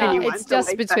show anyone. It's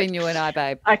just between you and I,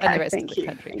 babe, okay, and the rest of the you.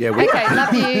 country. Yeah, okay,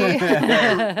 love you.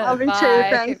 Love you too.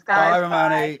 Thanks, guys. Bye,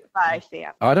 Romani. Bye. See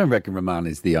ya. I don't reckon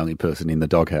Romani's the only person in the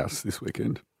doghouse this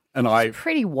weekend. And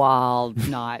Pretty wild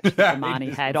night Romani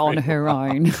had on her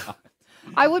own.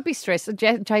 I would be stressed.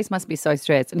 Chase must be so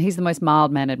stressed, and he's the most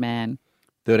mild-mannered man.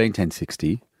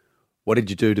 131060. What did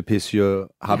you do to piss your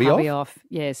hubby off?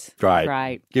 Yes.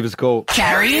 Great. Give us a call.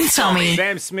 Carrie and Tommy.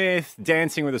 Sam Smith,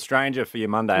 Dancing with a Stranger for your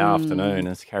Monday afternoon.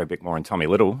 It's Carrie Bickmore and Tommy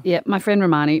Little. Yeah, my friend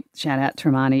Romani, shout out to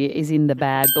Romani, is in the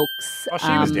bad books. Oh,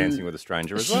 she was dancing with a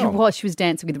stranger as well. She was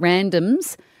dancing with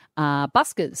randoms.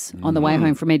 buskers on the way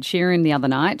home from Ed Sheeran the other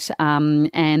night. And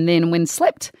then when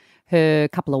slept her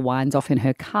couple of wines off in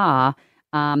her car,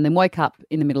 then woke up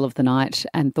in the middle of the night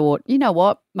and thought, you know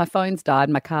what, my phone's died,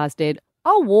 my car's dead,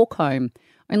 I'll walk home.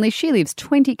 Only she lives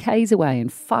 20 k's away, and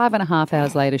 5.5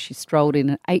 hours later she strolled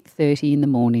in at 8:30 in the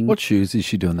morning. What shoes is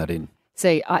she doing that in?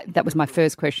 See, that was my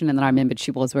first question, and then I remembered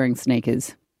she was wearing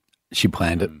sneakers. She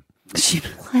planned it. She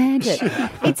planned it.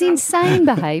 It's insane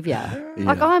behaviour. Yeah.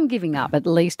 Like, I'm giving up at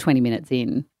least 20 minutes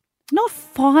in. Not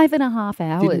 5.5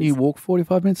 hours. Didn't you walk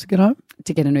 45 minutes to get home?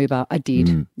 To get an Uber. I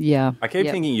did. Yeah. I keep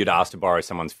Yep. thinking you'd ask to borrow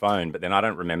someone's phone, but then I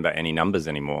don't remember any numbers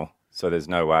anymore. So there's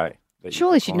no way.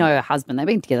 Surely she'd know her husband. They've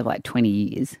been together for like 20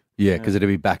 years. Yeah, because it'd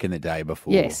be back in the day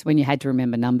before. Yes, when you had to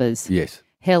remember numbers. Yes.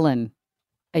 Helen,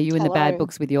 are you in the bad Hello.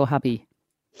 books with your hubby?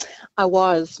 I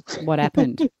was. What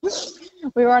happened?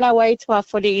 We were on our way to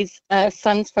our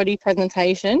son's footy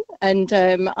presentation, and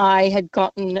I had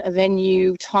gotten a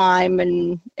venue, time,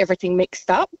 and everything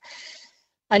mixed up.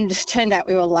 And it turned out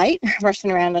we were late, rushing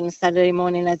around on a Saturday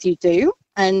morning as you do.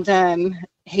 And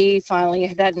he finally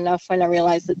had had enough when I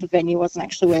realised that the venue wasn't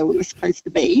actually where we were supposed to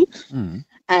be.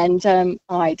 And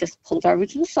I just pulled over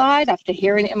to the side after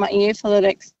hearing it in my ear for the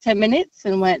next 10 minutes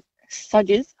and went,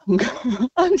 Sodgers,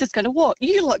 I'm just going to walk.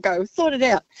 You lot go, sort it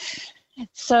out.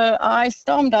 So I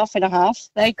stormed off in a half.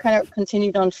 They kind of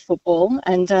continued on to football,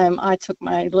 and I took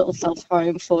my little self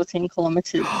home 14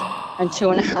 kilometres and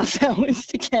 2.5 hours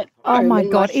to get Oh home. my in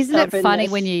God. Isn't it funny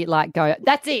stubbornness. when you like go,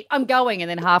 that's it, I'm going. And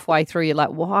then halfway through, you're like,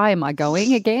 why am I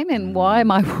going again? And why am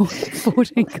I walking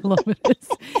 14 kilometres?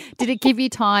 Did it give you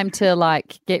time to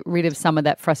like get rid of some of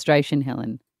that frustration,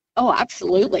 Helen? Oh,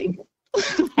 absolutely.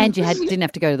 And you didn't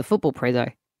have to go to the football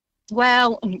prezzo.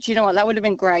 Well, do you know what? That would have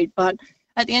been great. But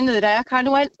at the end of the day, I kind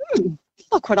of went,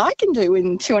 look what I can do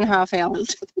in 2.5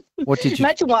 hours. What did you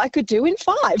Imagine what I could do in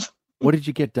 5. What did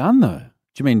you get done though? Do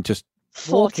you mean just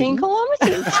 14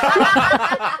 kilometres.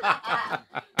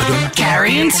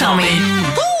 Carrie and Tommy.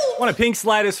 One of Pink's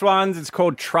latest ones, it's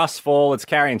called Trust Fall. It's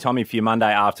Carrie and Tommy for your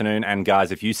Monday afternoon. And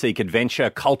guys, if you seek adventure,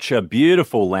 culture,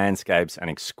 beautiful landscapes and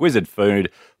exquisite food,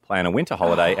 plan a winter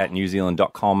holiday at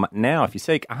newzealand.com now. If you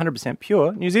seek 100%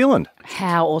 pure New Zealand.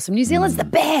 How awesome. New Zealand's the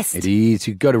best. It is.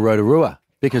 You go to Rotorua.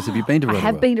 Because have you been to I Rotorua?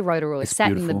 have been to Rotorua. It's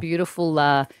Sat in the beautiful,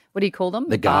 what do you call them?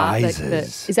 The bar,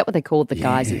 geysers. is that what they call the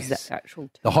geysers? Is Yes. that actual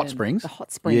term? The hot springs. The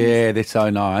hot springs. Yeah, they're so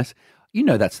nice. You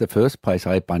know, that's the first place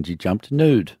I bungee jumped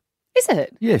nude. Is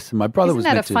it? Yes, and my brother Isn't was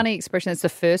that a meant to- funny expression? It's the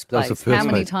first That was place. the first How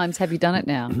many place. times have you done it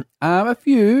now? A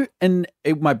few, and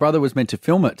my brother was meant to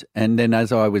film it, and then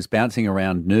as I was bouncing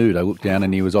around nude, I looked down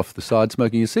and he was off the side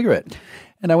smoking a cigarette.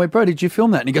 And I went, bro, did you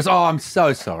film that? And he goes, oh, I'm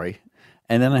so sorry.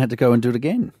 And then I had to go and do it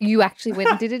again. You actually went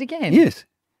and did it again? Yes,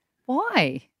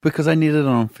 Why? because I needed it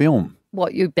on film.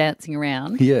 What, you're bouncing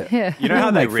around? Yeah. You know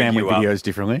how they make rig family you up? videos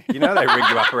differently? You know they rig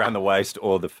you up around the waist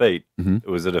or the feet?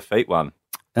 Was it a feet one?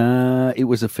 It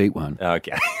was a feet one.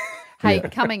 Okay. Hey,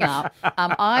 coming up,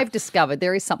 I've discovered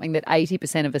there is something that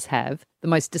 80% of us have, the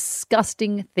most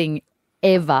disgusting thing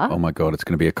ever. Oh my God, it's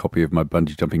going to be a copy of my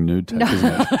bungee jumping nude tape,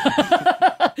 isn't it?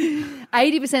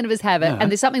 80% of us have it,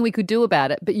 and there's something we could do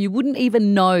about it, but you wouldn't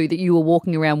even know that you were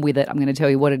walking around with it. I'm going to tell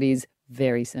you what it is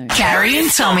very soon. Carrie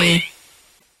and Tommy.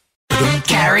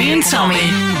 Carrie and Tommy.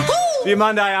 For your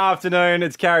Monday afternoon,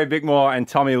 it's Carrie Bickmore and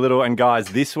Tommy Little. And guys,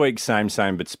 this week's Same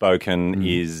But Spoken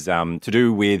is to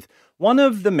do with one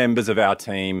of the members of our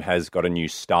team has got a new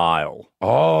style.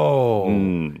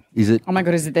 Oh. Is it? Oh my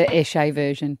God, is it the Eshe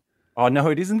version? Oh, no,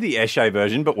 it isn't the Eshe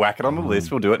version, but whack it on the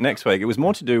list. We'll do it next week. It was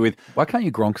more to do with... Why can't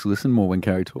you Gronks listen more when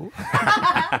Carrie talks?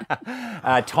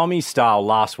 Tommy's style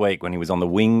last week when he was on the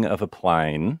wing of a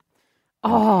plane.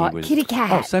 Oh, He was- kitty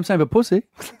cat. Oh, same but pussy.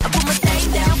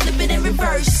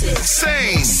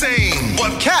 Same,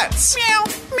 but cats.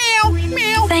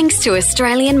 Thanks to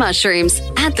Australian mushrooms,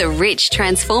 add the rich,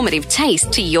 transformative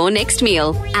taste to your next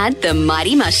meal. Add the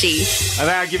Mighty Mushy. And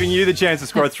they are giving you the chance to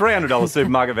score a $300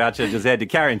 supermarket voucher. Just head to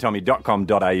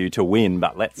carrieandtommy.com.au to win.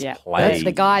 But let's play. That's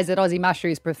the guys at Aussie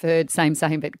Mushrooms preferred same,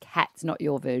 but cat's not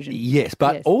your version. Yes,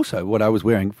 but also what I was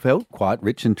wearing felt quite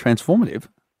rich and transformative,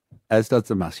 as does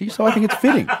the mushy, so I think it's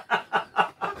fitting.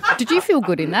 Did you feel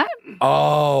good in that?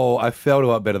 Oh, I felt a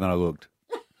lot better than I looked.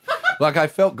 Like I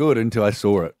felt good until I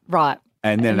saw it. Right.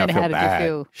 And then I how felt did bad. you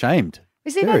feel? Shamed.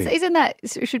 Isn't that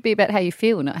it should be about how you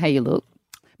feel, not how you look?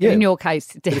 But Yeah. in your case,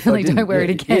 But if I definitely didn't- don't wear it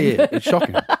yeah, again. Yeah, it's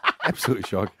shocking. Absolutely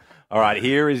shocking. All right,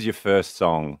 here is your first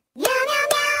song.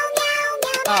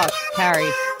 Oh, Carrie.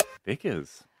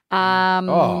 Vickers. Oh,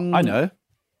 I know.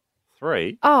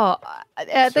 3. Oh,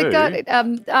 the Two. guy,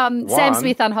 Sam One.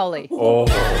 Smith, Unholy. Oh.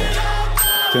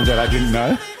 Turns out I didn't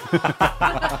know.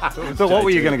 So what were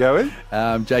you going to go with?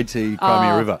 JT, Cry Me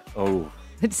a River. Oh.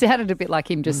 It sounded a bit like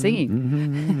him just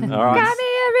singing. All right. Cry me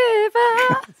a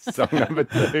river. Song number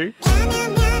 2.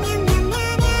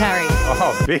 Carrie.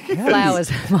 Oh, Vickers.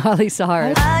 Flowers, Miley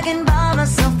Cyrus. I can buy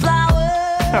myself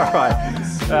flowers. All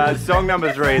right. Song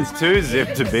number 3. It's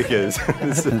 2-zip to Vickers. I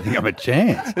don't think I'm a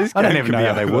chance. This I don't game even could know be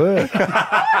how they work.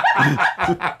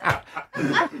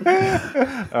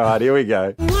 All right, here we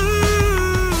go.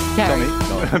 Carrie.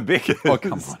 Vickers. Oh,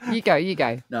 come on. You go, you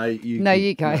go. No, you No,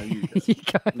 you go. No, you You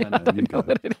go. No, I don't you know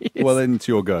what it is. Well, then it's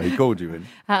your go. He called you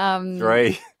in.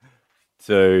 3,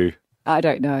 2, I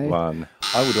don't know. 1.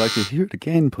 I would like to hear it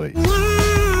again, please.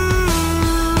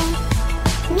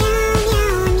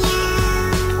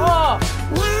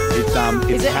 It's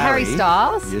Is it Harry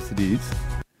Styles? Yes, it is.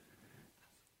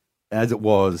 As it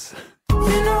was.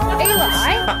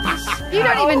 Eli, you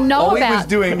don't even know All about. he was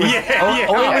doing was, Yeah, all I he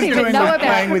don't was even doing know was about-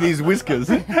 playing with his whiskers.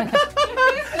 No,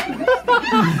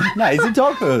 he's a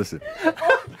dog person. Can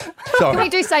we Sorry.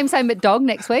 do same but dog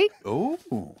next week? Oh.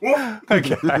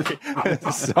 Okay.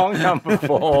 Song number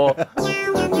 4.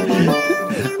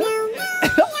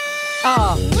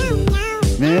 Oh,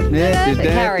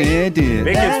 Harry.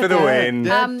 Vickers for the win.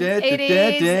 it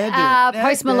is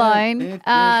Post Malone.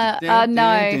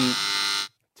 No.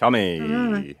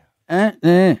 Tommy. I'd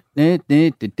like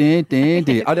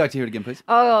to hear it again, please.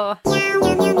 Oh.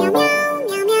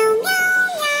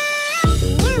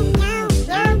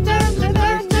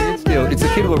 Still, it's the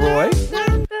Kid Leroy,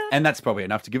 and that's probably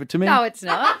enough to give it to me. No, it's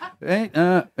not.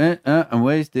 And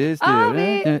where's this? Oh,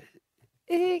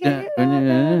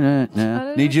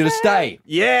 Need you to stay.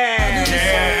 Yes.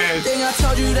 Thing I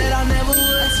told you that I never would.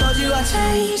 I told you I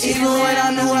changed. Even when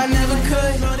I knew I never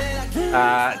could.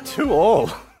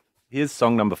 2-2. Here's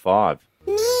song number 5.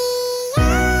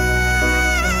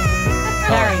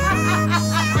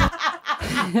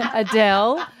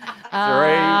 Adele.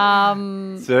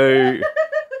 3, 2,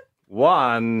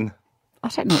 1. I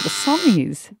don't know what the song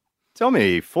is.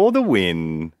 Tommy for the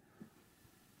win.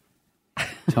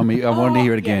 Tell me, I wanted to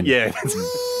hear it again. Yeah.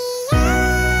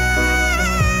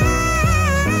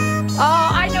 Oh,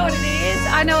 I know what it is.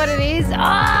 I know what it is.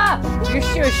 Ah, you're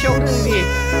sure shorter than me.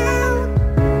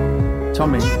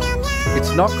 Tommy,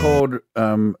 it's not called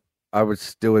I Was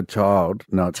Still a Child.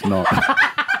 No, it's not.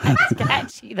 It's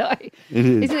catchy though. It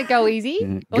is. Isn't it Go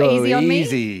Easy? Or Go Easy on Me?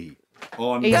 easy.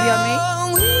 On Easy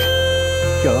on Me?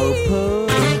 Go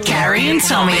Carrie and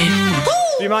Tommy.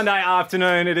 Your Monday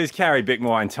afternoon, it is Carrie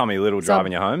Bickmore and Tommy Little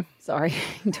driving you home. Sorry,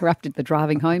 interrupted the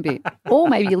driving home bit. Or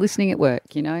maybe you're listening at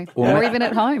work, you know, or even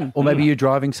at home. Or maybe you're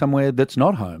driving somewhere that's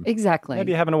not home. Exactly.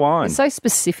 Maybe you're having a wine. It's so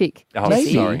specific. Oh,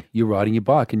 Maybe sorry. you're riding your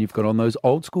bike and you've got on those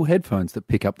old school headphones that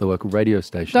pick up the local radio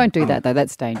station. Don't do that though.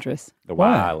 That's dangerous. The Why?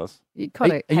 wireless. You've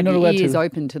got Are to you have not your allowed ears to-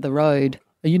 open to the road.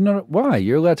 Are you not? Why?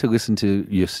 You're allowed to listen to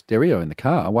your stereo in the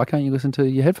car. Why can't you listen to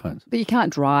your headphones? But you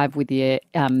can't drive with your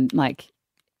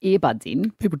earbuds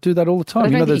in. People do that all the But time. I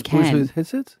You know don't those think you can. Bluetooth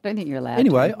headsets? I don't think you're allowed.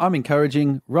 Anyway, to. I'm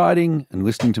encouraging riding and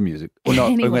listening to music. Or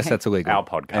not, Anyway. unless that's illegal. Our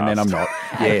podcast. And then I'm not.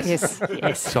 Yes.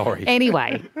 yes. Sorry.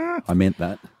 Anyway, I meant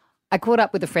that. I caught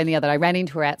up with a friend the other day. I ran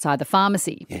into her outside the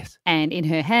pharmacy. Yes. And in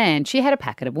her hand, she had a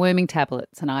packet of worming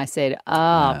tablets. And I said,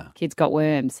 kids got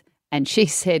worms. And she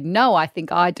said, no, I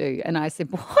think I do. And I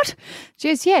said, what? She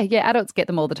goes, yeah, adults get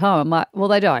them all the time. I'm like, well,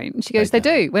 they don't. And she goes, they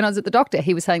do. When I was at the doctor,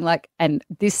 he was saying and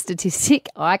this statistic,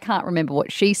 I can't remember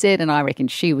what she said, and I reckon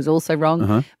she was also wrong,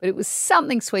 but it was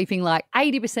something sweeping like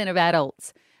 80% of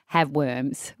adults have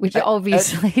worms, which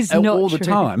obviously is not all true. the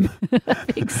time. I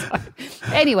think so.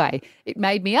 Anyway, it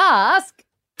made me ask,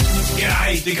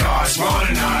 G'day, the guys want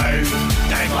to know.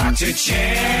 They'd like to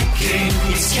check in.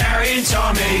 It's Carrie and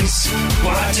Tommy's.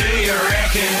 What do you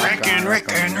reckon?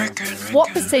 Reckon. what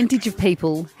percentage of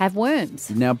people have worms?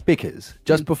 Now, Bickers,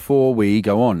 just before we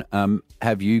go on,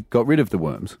 have you got rid of the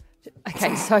worms?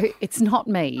 Okay, so it's not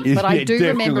me, It- but I it do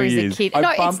remember as definitely a is. kid. I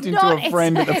no, bumped it's into not. a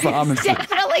friend at the It's pharmacy.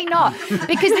 definitely not.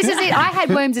 Because this is it. I had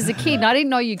worms as a kid, and I didn't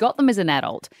know you got them as an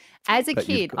adult. As a But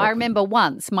you've kid, got I them. remember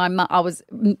once I was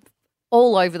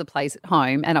all over the place at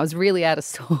home, and I was really out of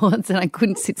sorts, and I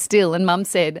couldn't sit still. And Mum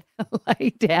said, "Lay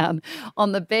down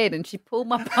on the bed," and she pulled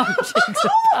my bum cheeks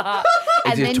apart.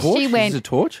 Is it a torch? she Is went, it a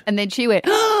torch? and then she went,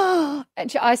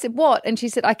 and I said, what? And she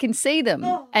said, I can see them.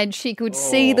 And she could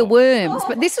see the worms.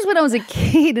 But this was when I was a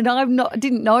kid, and I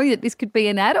didn't know that this could be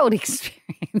an adult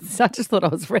experience. I just thought I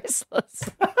was restless.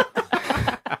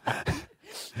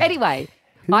 Anyway,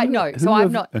 I know. So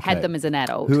I've not had them as an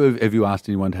adult. Have you asked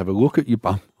anyone to have a look at your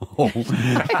bum hole?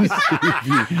 But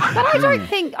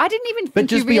I didn't even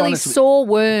think you just be really honest with- saw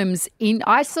worms in.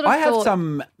 I sort of I have thought,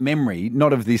 some memory,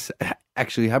 not of this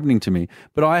actually happening to me.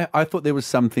 But I thought there was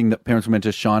something that parents were meant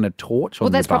to shine a torch on. Well,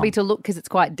 that's the bum. probably to look because it's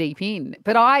quite deep in.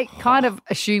 But I kind of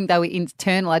assumed they were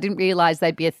internal. I didn't realise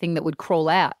they'd be a thing that would crawl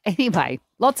out. Anyway,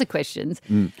 lots of questions.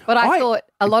 But I thought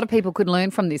a lot of people could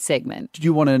learn from this segment. Do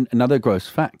you want another gross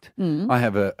fact? Mm. I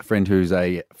have a friend who's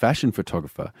a fashion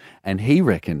photographer, and he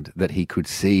reckoned that he could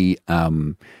see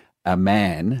a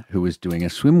man who was doing a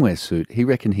swimwear suit. He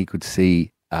reckoned he could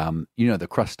see, the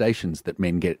crustaceans that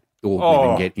men get or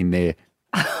women get in their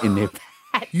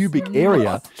pubic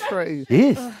area. True.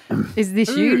 Yes. Is this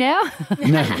you now?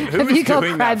 No. Have you got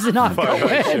crabs and I've got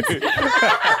worms?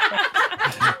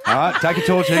 All right, take a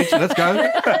torch each. Let's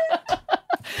go.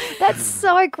 That's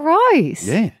so gross.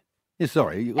 Yeah. Yeah,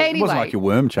 sorry. It Anyway. wasn't like your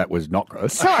worm chat was not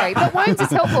gross. Sorry, but worms is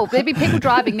helpful. There'd be people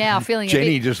driving now feeling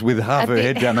Jenny a bit... just with half her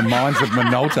head down the mines of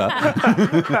Minolta.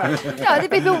 No, there'd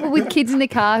be people with kids in the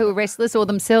car who are restless or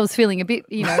themselves feeling a bit,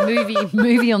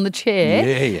 movie on the chair.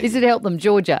 Yeah. Does it help them,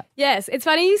 Georgia? Yes, it's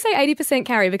funny you say 80%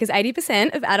 carry because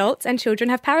 80% of adults and children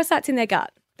have parasites in their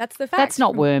gut. That's the fact. That's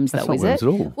not worms, That's though, not is worms it? at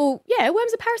all. Well, yeah,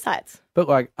 worms are parasites. But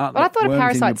But I thought a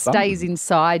parasite stays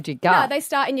inside your gut. No, they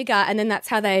start in your gut and then that's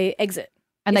how they exit.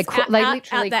 And they It's literally out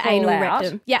the crawl anal out?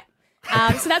 rectum. Yeah.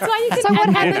 So that's why you can. So what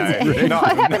happens?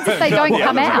 What happens if they don't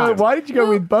come out? Why did you go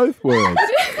with both words?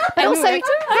 But also,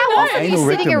 how often are you Anal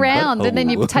sitting rectum, around and then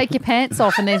you butthole. take your pants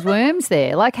off and there's worms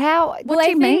there? Like how? What do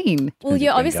you mean? Well,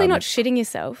 you're obviously not shitting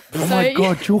yourself. Oh my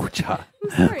God, Georgia.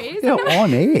 Sorry. You're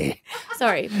on air.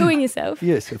 Sorry, pooing yourself.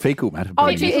 Yes, fecal matter. Oh,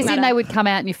 please. as in they would come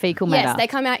out in your fecal matter. Yes, they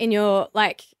come out in your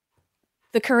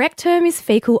the correct term is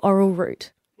fecal oral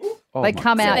route. Oh they my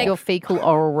come God. out your fecal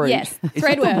oral route. Yes, Is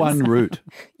that the one route?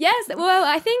 Yes, well,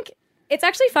 I think it's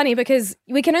actually funny because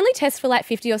we can only test for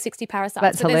 50 or 60 parasites.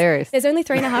 That's but hilarious. There's only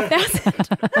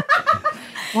 3,500.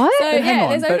 What? So, But hang yeah, on,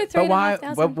 there's over but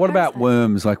 3,500. what about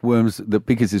worms? Like worms that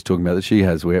Pickers is talking about that she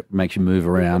has where it makes you move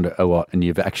around a lot and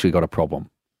you've actually got a problem.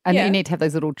 And Yeah. you need to have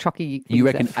those little chocky things You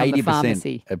reckon from the 80%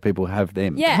 pharmacy. of people have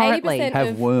them? Yeah, Currently 80% have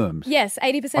of worms. Yes, 80%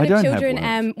 I of don't have children.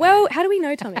 worms. Well, how do we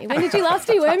know, Tommy? When did you last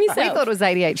deworm We yourself? thought it was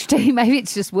ADHD. Maybe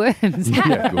it's just worms.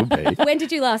 Yeah, could be. When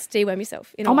did you last deworm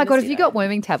yourself? In Oh all my God, have honesty, you though? got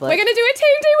worming tablets? We're going to do a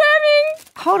team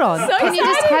deworming. Hold on. So Can you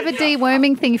just have a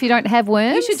deworming thing if you don't have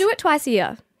worms? You should do it twice a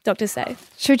year, doctors say.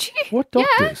 Should you? What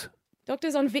doctors?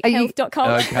 Doctors on Are you-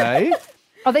 vichealth.com. Okay.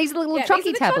 Oh, these are little Yeah, these chocky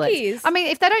are the tablets. chockies. I mean,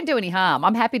 if they don't do any harm,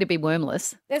 I'm happy to be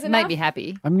wormless. There's Make enough. me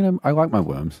happy. I like my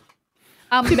worms.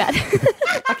 Too bad.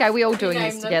 Okay, we all doing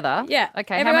this together. Yeah.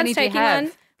 Okay, how Everyone's many do you taking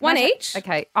have? one Can I each.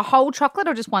 Okay, a whole chocolate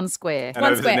or just one square? And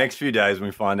over the next few days, when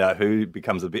we find out who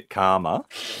becomes a bit calmer,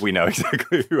 we know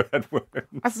exactly who had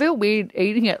worms. I feel weird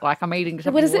eating it like I'm eating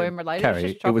something worm related.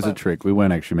 Carrie, it was a trick. We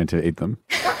weren't actually meant to eat them.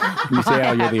 You see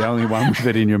how you're the only one with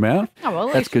it in your mouth? Oh, well,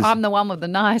 at That's least 'cause I'm the one with the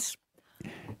nice.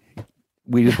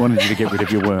 we just wanted you to get rid of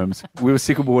your worms. We were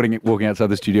sick of walking outside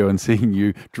the studio and seeing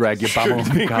you drag your bum on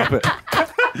the carpet.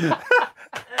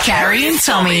 Carrie and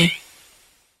Tommy.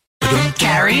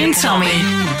 Carrie and Tommy.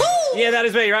 Yeah, that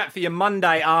is where you're at for your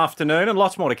Monday afternoon, and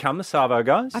lots more to come, the Savo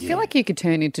guys. I feel like you could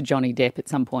turn into Johnny Depp at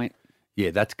some point.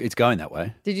 Yeah, it's going that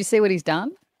way. Did you see what he's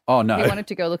done? Oh, no. He wanted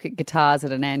to go look at guitars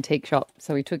at an antique shop,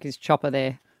 so he took his chopper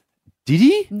there. Did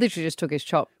he? Literally just took his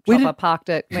chopper, parked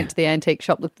it, went to the antique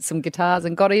shop, looked at some guitars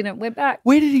and got in and went back.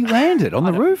 Where did he land it? On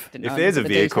the roof? If there's a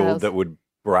vehicle that would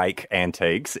break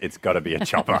antiques, it's got to be a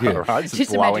chopper, Yeah. right?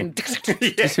 Just blowing.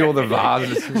 imagine. You see all the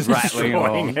vases just rattling destroying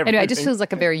along. everything. Anyway, it just feels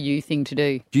like a very you thing to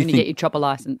do, Do you when you think- get your chopper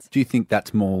license. Do you think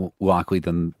that's more likely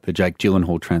than the Jake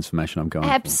Gyllenhaal transformation I'm going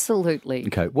Absolutely. for?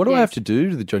 Okay, what do I have to do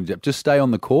to the Johnny Depp? Just stay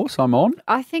on the course I'm on?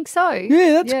 I think so.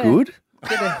 Yeah, that's good.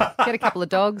 Get a couple of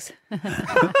dogs.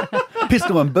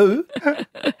 Pistol and Boo.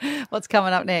 What's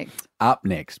coming up next? Up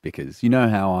next, because you know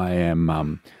how I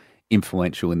am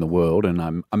influential in the world and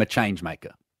I'm a change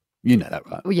maker. You know that,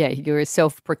 right? Well, yeah, you're a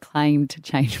self-proclaimed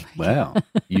change maker. Well,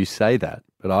 you say that,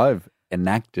 but I've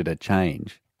enacted a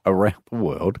change around the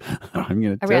world. I'm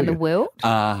going to tell Around you. the world?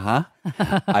 Uh-huh.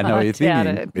 I know what you're Doubt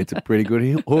thinking. it. It's a pretty good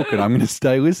hook, and I'm going to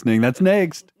stay listening. That's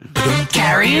next.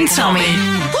 Carrie and Tommy.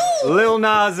 Lil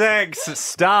Nas X,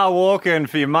 Star Walking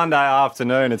for your Monday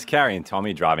afternoon. It's Carrie and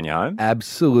Tommy driving you home.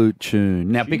 Absolute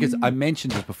tune. Now, because I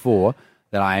mentioned it before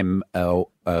that I'm a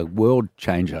world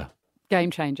changer.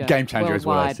 Game changer. Game changer is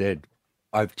what I Worldwide. said.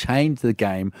 I've changed the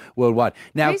game worldwide.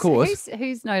 Now, of course,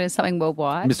 Who's known as something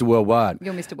worldwide? Mr. Worldwide.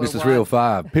 You're Mr. Mr.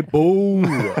 Worldwide. 305. Pitbull.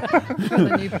 You're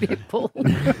the new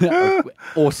Pitbull.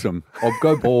 Awesome. I'll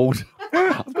go bald.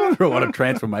 I've gone through a lot of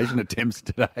transformation attempts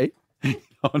today.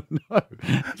 Oh, no.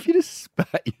 If you just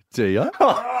spat your tea, huh?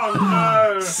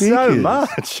 Oh, no. So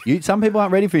much. Some people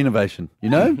aren't ready for innovation, you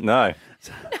know? No. No,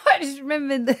 I just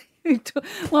remember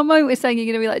one moment we're saying you're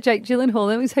going to be like Jake Gyllenhaal,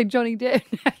 then we say Johnny Depp.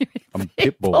 I'm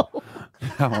Pitbull.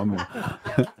 I'm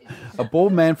a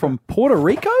bald man from Puerto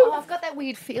Rico? Oh, I've got that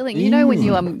weird feeling. You know when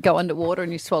you go underwater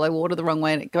and you swallow water the wrong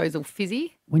way and it goes all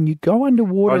fizzy? When you go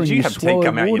underwater and you have swallow tea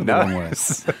come out your water the wrong way.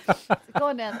 nose. It's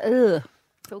going down, ugh,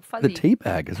 it's all fuzzy. The tea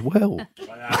bag as well.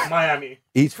 Miami.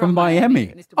 He's from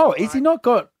Miami. Oh, has he not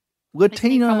got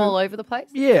Latino? From all over the place?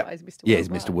 Yeah. He's Mr. Yeah, he's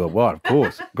Mr. Worldwide, of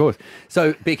course.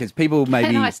 So, because people maybe...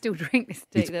 And I still drink this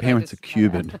tea. His parents are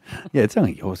Cuban. Yeah, it's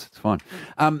only yours. It's fine.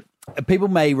 People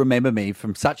may remember me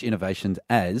from such innovations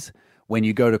as when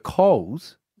you go to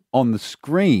Coles, on the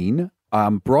screen,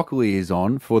 broccoli is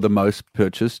on for the most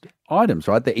purchased items,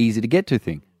 right? The easy to get to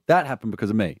thing. That happened because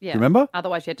of me. Yeah. Remember?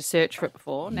 Otherwise, you had to search for it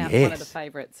before. Now it's Yes. one of the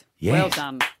favourites. Yes. Well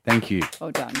done. Thank you.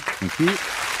 Well done. Thank you.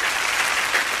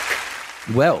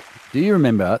 Well, do you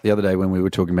remember the other day when we were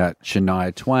talking about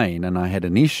Shania Twain and I had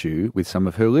an issue with some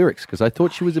of her lyrics because I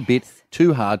thought she was a bit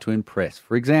too hard to impress?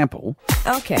 For example...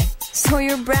 Okay, so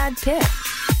you're Brad Pitt.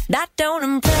 That don't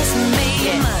impress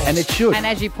me much. And it should. And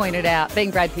as you pointed out,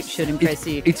 being Brad Pitt should impress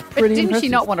you. It's But pretty didn't she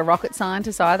impressive. not want a rocket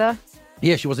scientist either?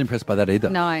 Yeah, she wasn't impressed by that either.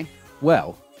 No.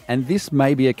 Well, and this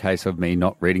may be a case of me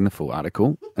not reading the full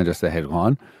article and just the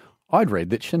headline. I'd read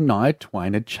that Shania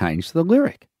Twain had changed the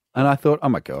lyric. And I thought, oh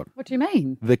my God, What do you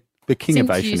mean? the King Since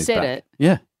Ovation you is said back.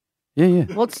 it. Yeah.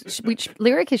 Which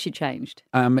lyric has she changed?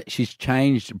 She's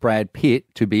changed Brad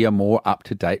Pitt to be a more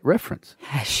up-to-date reference.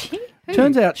 Has she? Who?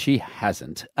 Turns out she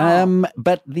hasn't.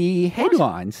 But the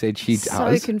headline said she So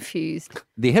does. confused.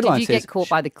 The headline Did you says get caught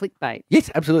by the clickbait? Yes,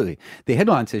 absolutely. The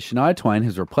headline says Shania Twain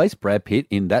has replaced Brad Pitt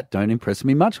in That Don't Impress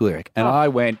Me Much lyric. And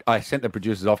I sent the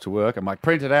producers off to work. I'm like,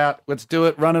 print it out. Let's do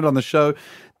it. Run it on the show.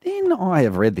 Then I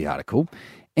have read the article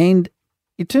and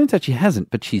it turns out she hasn't,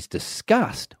 but she's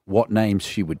discussed what names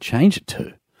she would change it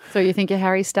to. So you think you're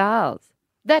Harry Styles?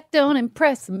 That don't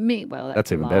impress me. Well,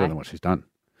 That's a even lie. better than what she's done.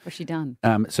 What's she done?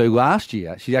 So last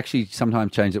year, she actually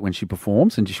sometimes changed it when she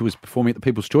performs, and she was performing at the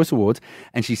People's Choice Awards,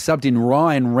 and she subbed in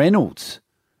Ryan Reynolds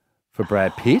for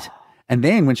Brad Pitt. And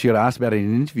then when she got asked about it in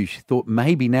an interview, she thought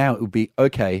maybe now it would be,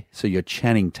 okay, so you're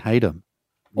Channing Tatum.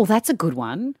 Well, that's a good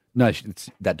one. No,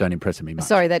 that don't impress me much.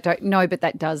 Sorry, that don't. No, but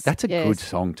that does. That's a yes. good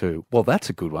song too. Well, that's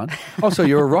a good one. Oh, so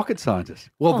you're a rocket scientist.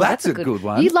 Well, Oh, that's a good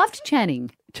one. You loved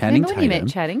Channing. Channing Remember when you Tatum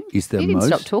met Channing? is the you didn't most-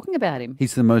 stop talking about him.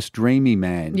 He's the most dreamy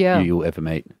man Yeah. you'll ever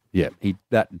meet. Yeah,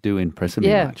 that do impress me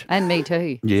Yeah, much. and me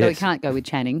too. So we Yes. can't go with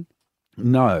Channing.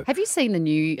 No. Have you seen the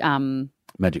new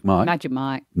Magic Mike? Magic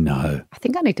Mike? No. I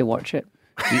think I need to watch it.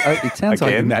 It sounds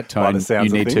like in that by time the you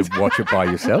sounds of need things. to watch it by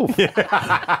yourself.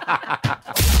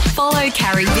 Follow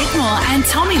Carrie Bickmore and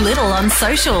Tommy Little on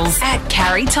socials at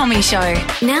Carrie Tommy Show.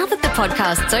 Now that the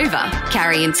podcast's over,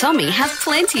 Carrie and Tommy have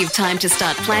plenty of time to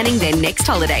start planning their next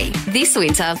holiday. This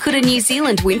winter, could a New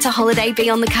Zealand winter holiday be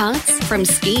on the cards? From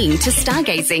skiing to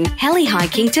stargazing, heli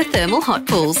hiking to thermal hot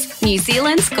pools, New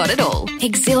Zealand's got it all.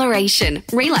 Exhilaration,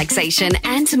 relaxation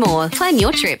and more. Plan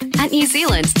your trip at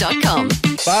newzealand.com.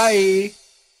 Bye.